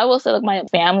will say like my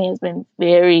family has been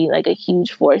very like a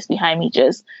huge force behind me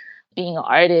just being an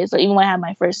artist. So even when I had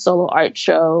my first solo art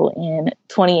show in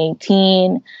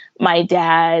 2018, my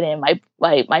dad and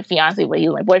my fiance, but he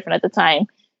was my boyfriend at the time,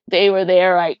 they were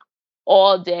there like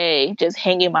all day, just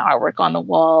hanging my artwork on the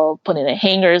wall, putting the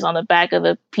hangers on the back of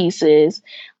the pieces.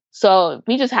 So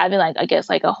me just having like, I guess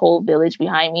like a whole village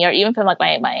behind me, or even from like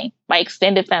my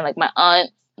extended family, like my aunt,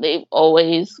 they've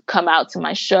always come out to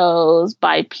my shows,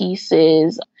 buy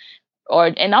pieces,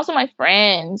 and also my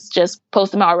friends just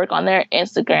posting my artwork on their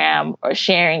Instagram or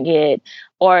sharing it,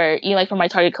 or even like for my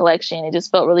Target collection, it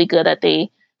just felt really good that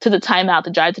they took the time out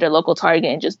to drive to their local Target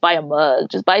and just buy a mug,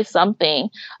 just buy something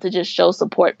to just show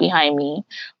support behind me.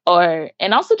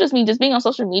 And also just me just being on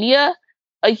social media,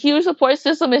 a huge support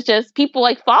system is just people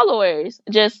like followers.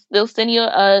 Just they'll send you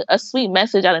a sweet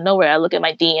message out of nowhere. I look at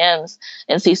my DMs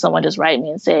and see someone just write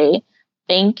me and say,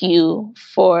 thank you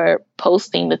for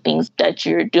posting the things that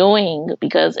you're doing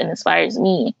because it inspires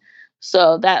me.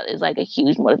 So that is like a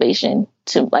huge motivation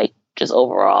to like just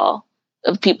overall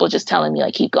of people just telling me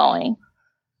like keep going.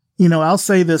 You know, I'll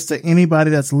say this to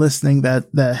anybody that's listening that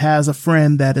has a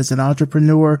friend that is an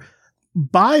entrepreneur,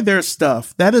 buy their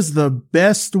stuff. That is the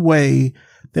best way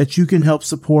that you can help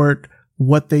support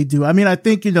what they do. I mean, I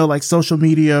think, you know, like social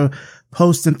media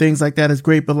posts and things like that is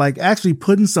great, but like actually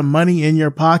putting some money in your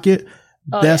pocket,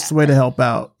 best way to help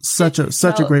out. Such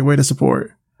a great way to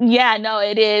support. Yeah, no,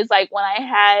 it is. Like when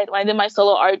I did my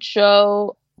solo art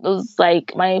show, it was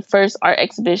like my first art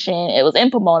exhibition. It was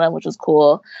in Pomona, which was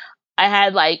cool. I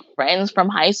had like friends from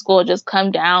high school just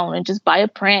come down and just buy a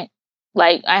print.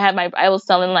 Like I was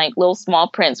selling like little small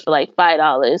prints for like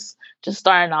 $5, just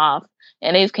starting off.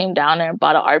 And they just came down there and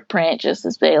bought an art print just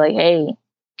to say like, hey,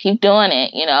 keep doing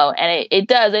it, you know? And it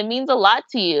does. It means a lot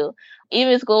to you.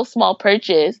 Even if it's a little small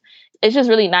purchase, it's just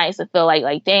really nice to feel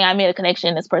like, dang, I made a connection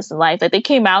in this person's life. Like they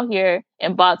came out here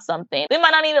and bought something. They might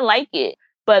not even like it,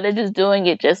 but they're just doing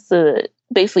it just to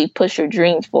basically push your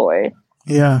dreams forward.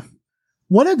 Yeah.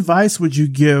 What advice would you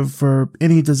give for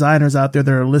any designers out there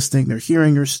that are listening, they're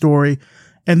hearing your story,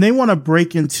 and they want to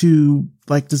break into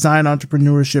like design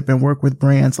entrepreneurship and work with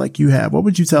brands like you have? What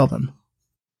would you tell them?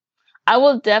 I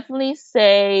will definitely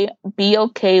say be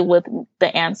okay with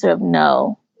the answer of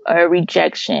no or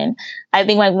rejection. I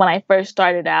think like when I first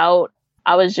started out,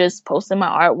 I was just posting my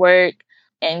artwork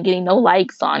and getting no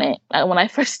likes on it when I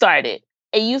first started.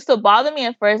 It used to bother me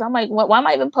at first. I'm like, why am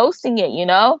I even posting it, you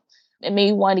know? It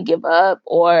made me want to give up.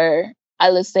 Or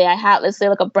let's say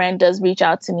like a brand does reach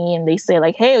out to me and they say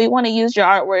like, hey, we want to use your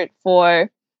artwork for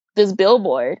this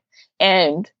billboard.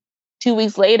 And 2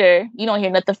 weeks later, you don't hear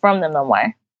nothing from them no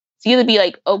more. So you have to be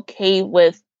like okay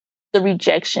with the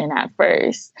rejection at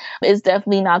first. It's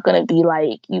definitely not going to be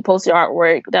like you post your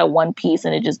artwork, that one piece,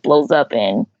 and it just blows up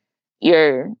and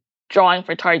you're drawing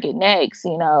for Target next.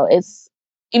 You know,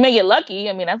 you may get lucky.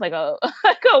 I mean, that's like a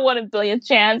 1 in a billion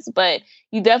chance, but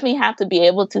you definitely have to be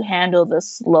able to handle the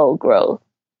slow growth.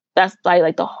 That's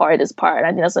like the hardest part. I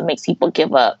think that's what makes people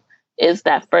give up is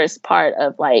that first part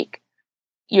of like,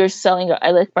 you're selling.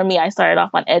 Like for me, I started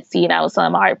off on Etsy and I was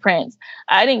selling my art prints.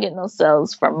 I didn't get no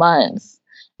sales for months.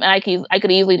 And I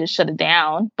could easily just shut it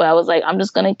down, but I was like, I'm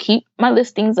just going to keep my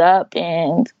listings up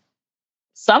and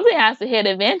something has to hit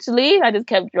eventually. I just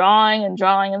kept drawing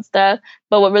and stuff.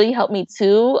 But what really helped me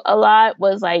too a lot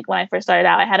was like when I first started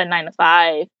out, I had a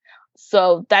 9-to-5.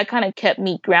 So that kind of kept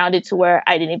me grounded to where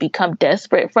I didn't become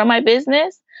desperate for my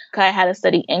business because I had a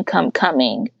steady income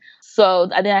coming. So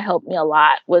I think that helped me a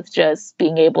lot with just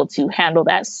being able to handle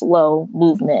that slow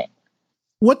movement.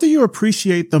 What do you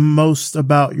appreciate the most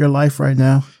about your life right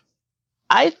now?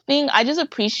 I think I just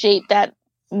appreciate that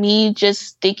me just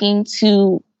sticking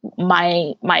to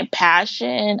my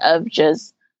passion of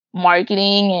just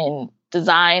marketing and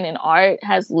design and art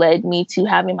has led me to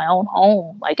having my own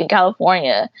home, like in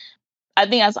California. I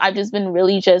think I've just been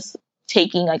really just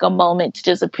taking like a moment to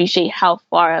just appreciate how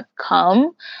far I've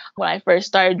come when I first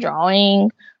started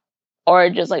drawing, or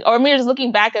me just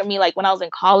looking back at me, like when I was in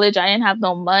college, I didn't have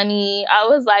no money. I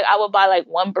was like, I would buy like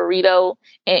one burrito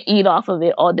and eat off of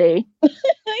it all day. Like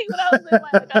when I was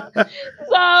in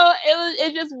so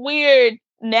it's just weird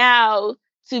now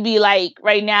to be like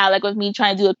right now, like with me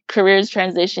trying to do a careers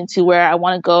transition to where I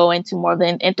want to go into more of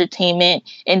an entertainment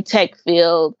and tech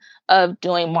field of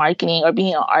doing marketing or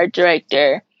being an art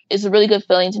director. It's a really good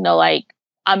feeling to know like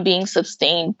I'm being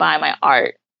sustained by my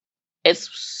art. It's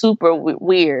super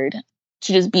weird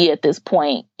to just be at this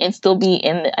point and still be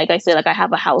in, like I said, like I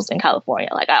have a house in California.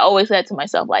 Like I always said to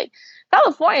myself, like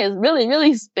California is really,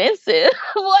 really expensive.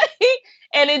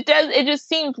 And it just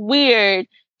seems weird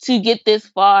to get this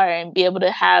far and be able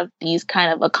to have these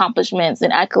kind of accomplishments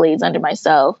and accolades under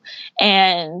myself.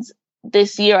 And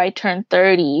this year I turned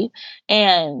 30,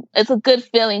 and it's a good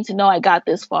feeling to know I got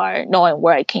this far, knowing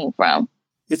where I came from.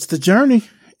 It's the journey.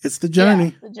 It's the journey. Yeah,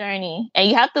 it's the journey. And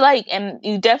you have to and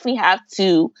you definitely have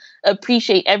to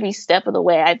appreciate every step of the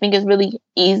way. I think it's really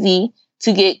easy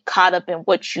to get caught up in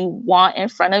what you want in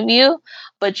front of you,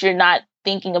 but you're not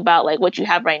thinking about like what you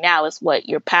have right now is what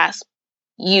your past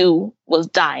you was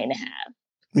dying to have.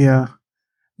 Yeah.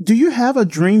 Do you have a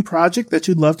dream project that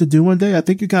you'd love to do one day? I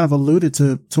think you kind of alluded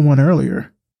to one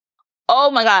earlier. Oh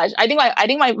my gosh. I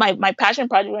think my passion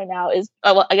project right now is,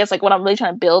 I guess like what I'm really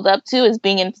trying to build up to is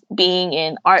being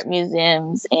in art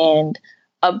museums, and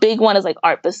a big one is like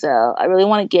Art Basel. I really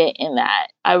want to get in that.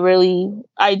 I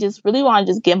just really want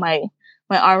to just get my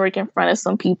artwork in front of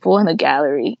some people in a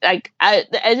gallery.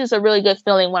 It's just a really good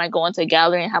feeling when I go into a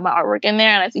gallery and have my artwork in there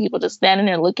and I see people just standing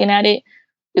there looking at it.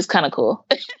 It's kind of cool.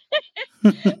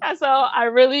 So I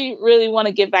really, really want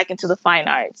to get back into the fine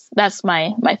arts. That's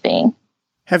my thing.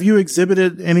 Have you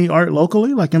exhibited any art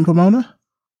locally, like in Pomona?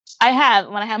 I have.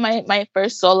 When I had my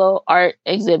first solo art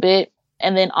exhibit,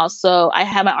 and then also I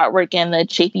had my artwork in the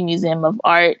Chafee Museum of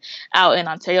Art out in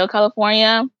Ontario,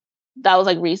 California. That was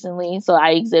like recently. So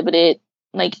I exhibited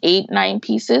like 8-9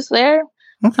 pieces there.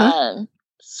 Okay.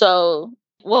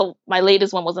 My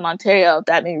latest one was in Ontario.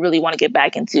 That made me really want to get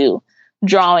back into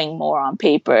drawing more on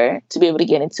paper to be able to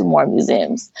get into more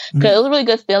museums. Because it was a really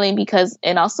good feeling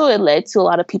and also it led to a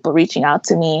lot of people reaching out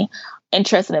to me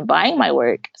interested in buying my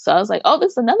work. So I was like, oh,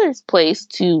 this is another place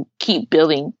to keep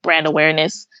building brand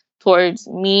awareness towards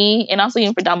me, and also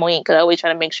even for Domonique, because I always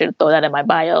try to make sure to throw that in my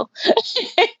bio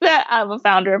that I'm a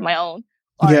founder of my own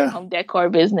art home decor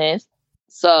business.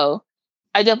 So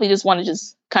I definitely just want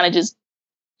to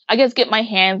I guess get my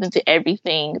hands into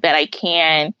everything that I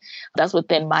can that's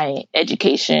within my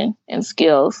education and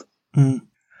skills.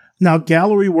 Now,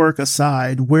 gallery work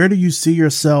aside, where do you see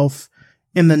yourself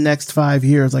in the next 5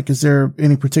 years? Like, is there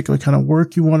any particular kind of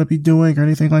work you want to be doing or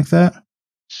anything like that?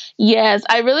 Yes,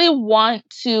 I really want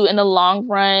to, in the long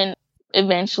run,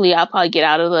 eventually I'll probably get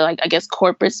out of the,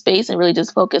 corporate space and really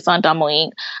just focus on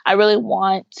Domonique. I really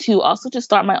want to also just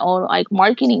start my own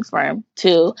marketing firm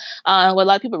too. With a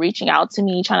lot of people reaching out to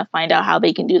me, trying to find out how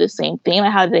they can do the same thing,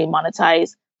 like how do they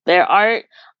monetize their art.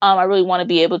 I really want to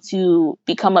be able to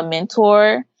become a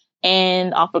mentor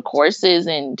and offer courses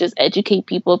and just educate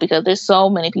people, because there's so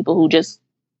many people who just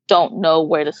don't know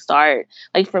where to start.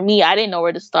 Like for me, I didn't know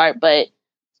where to start, but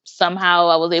somehow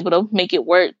I was able to make it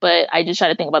work. But I just try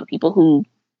to think about the people who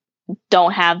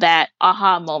don't have that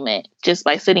aha moment just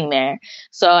by sitting there.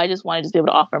 So I just want to just be able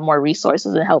to offer more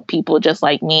resources and help people just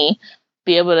like me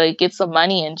be able to get some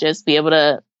money and just be able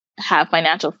to have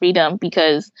financial freedom,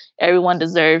 because everyone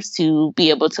deserves to be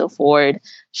able to afford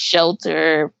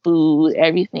shelter, food,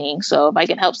 everything. So if I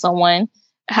can help someone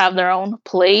have their own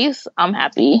place, I'm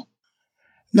happy.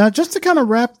 Now, just to kind of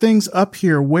wrap things up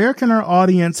here, where can our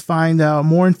audience find out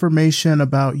more information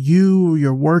about you,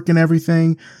 your work, and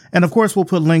everything? And of course, we'll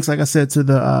put links, like I said, to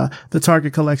the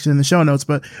Target collection in the show notes.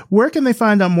 But where can they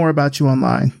find out more about you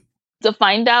online? To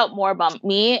find out more about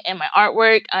me and my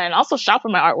artwork, and also shop for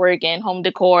my artwork in home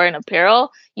decor and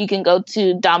apparel, you can go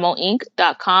to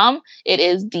Domonique.com. It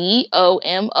is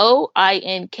DOMOINK.com.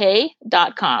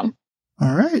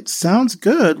 All right. Sounds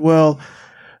good. Well,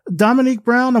 Domonique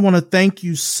Brown, I want to thank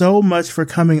you so much for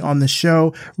coming on the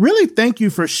show. Really, thank you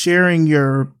for sharing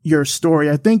your story.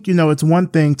 I think, it's one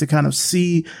thing to kind of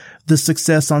see the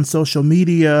success on social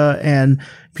media and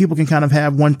people can kind of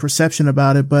have one perception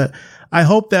about it. But I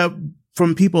hope that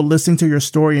from people listening to your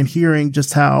story and hearing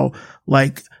just how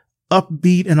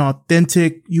upbeat and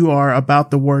authentic you are about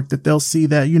the work, that they'll see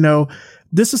that,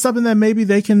 this is something that maybe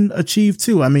they can achieve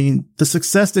too. I mean, the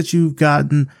success that you've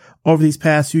gotten over these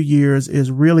past few years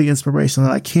is really inspirational.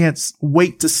 And I can't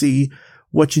wait to see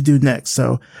what you do next.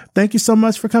 So thank you so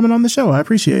much for coming on the show. I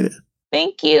appreciate it.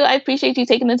 Thank you. I appreciate you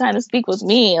taking the time to speak with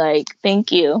me.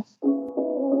 Thank you.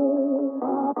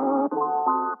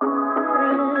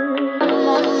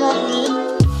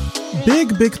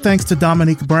 Big thanks to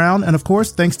Domonique Brown, and of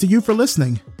course, thanks to you for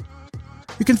listening.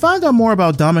 You can find out more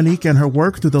about Domonique and her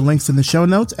work through the links in the show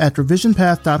notes at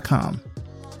revisionpath.com.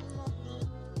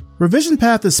 Revision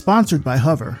Path is sponsored by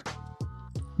Hover.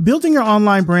 Building your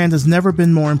online brand has never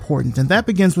been more important, and that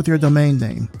begins with your domain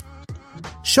name.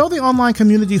 Show the online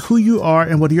community who you are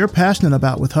and what you're passionate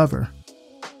about with Hover.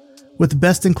 With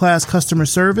best-in-class customer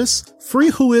service, free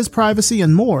Whois privacy,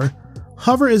 and more,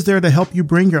 Hover is there to help you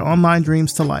bring your online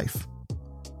dreams to life.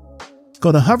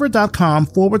 Go to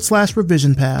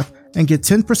hover.com/revision path and get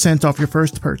 10% off your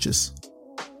first purchase.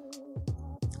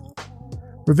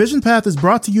 Revision Path is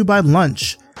brought to you by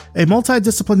Lunch, a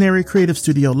multidisciplinary creative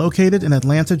studio located in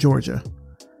Atlanta, Georgia.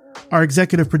 Our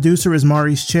executive producer is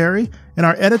Maurice Cherry, and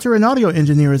our editor and audio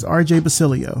engineer is RJ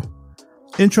Basilio.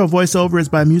 Intro voiceover is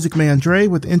by Music Man Dre,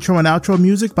 with intro and outro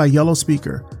music by Yellow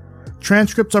Speaker.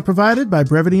 Transcripts are provided by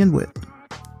Brevity and Wit.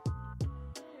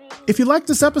 If you like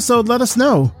this episode, let us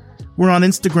know. We're on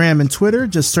Instagram and Twitter.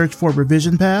 Just search for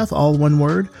Revision Path, all one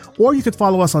word. Or you could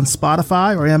follow us on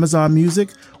Spotify or Amazon Music,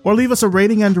 or leave us a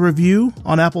rating and a review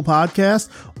on Apple Podcasts,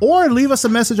 or leave us a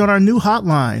message on our new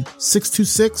hotline,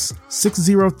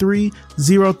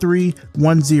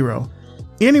 626-603-0310.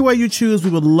 Any way you choose, we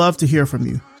would love to hear from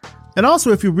you. And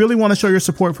also, if you really want to show your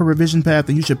support for Revision Path,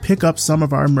 then you should pick up some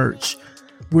of our merch.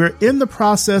 We're in the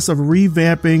process of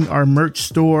revamping our merch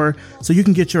store so you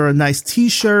can get your nice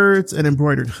t-shirts, an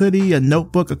embroidered hoodie, a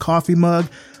notebook, a coffee mug.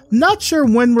 Not sure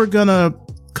when we're going to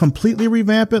completely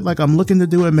revamp it. I'm looking to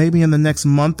do it maybe in the next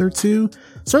month or two,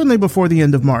 certainly before the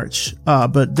end of March.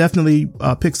 But definitely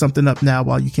pick something up now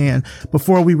while you can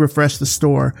before we refresh the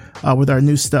store with our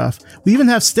new stuff. We even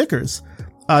have stickers.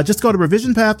 Just go to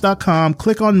revisionpath.com,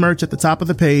 click on merch at the top of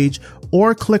the page,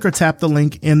 or click or tap the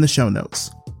link in the show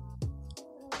notes.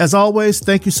 As always,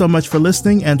 thank you so much for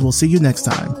listening, and we'll see you next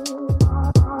time.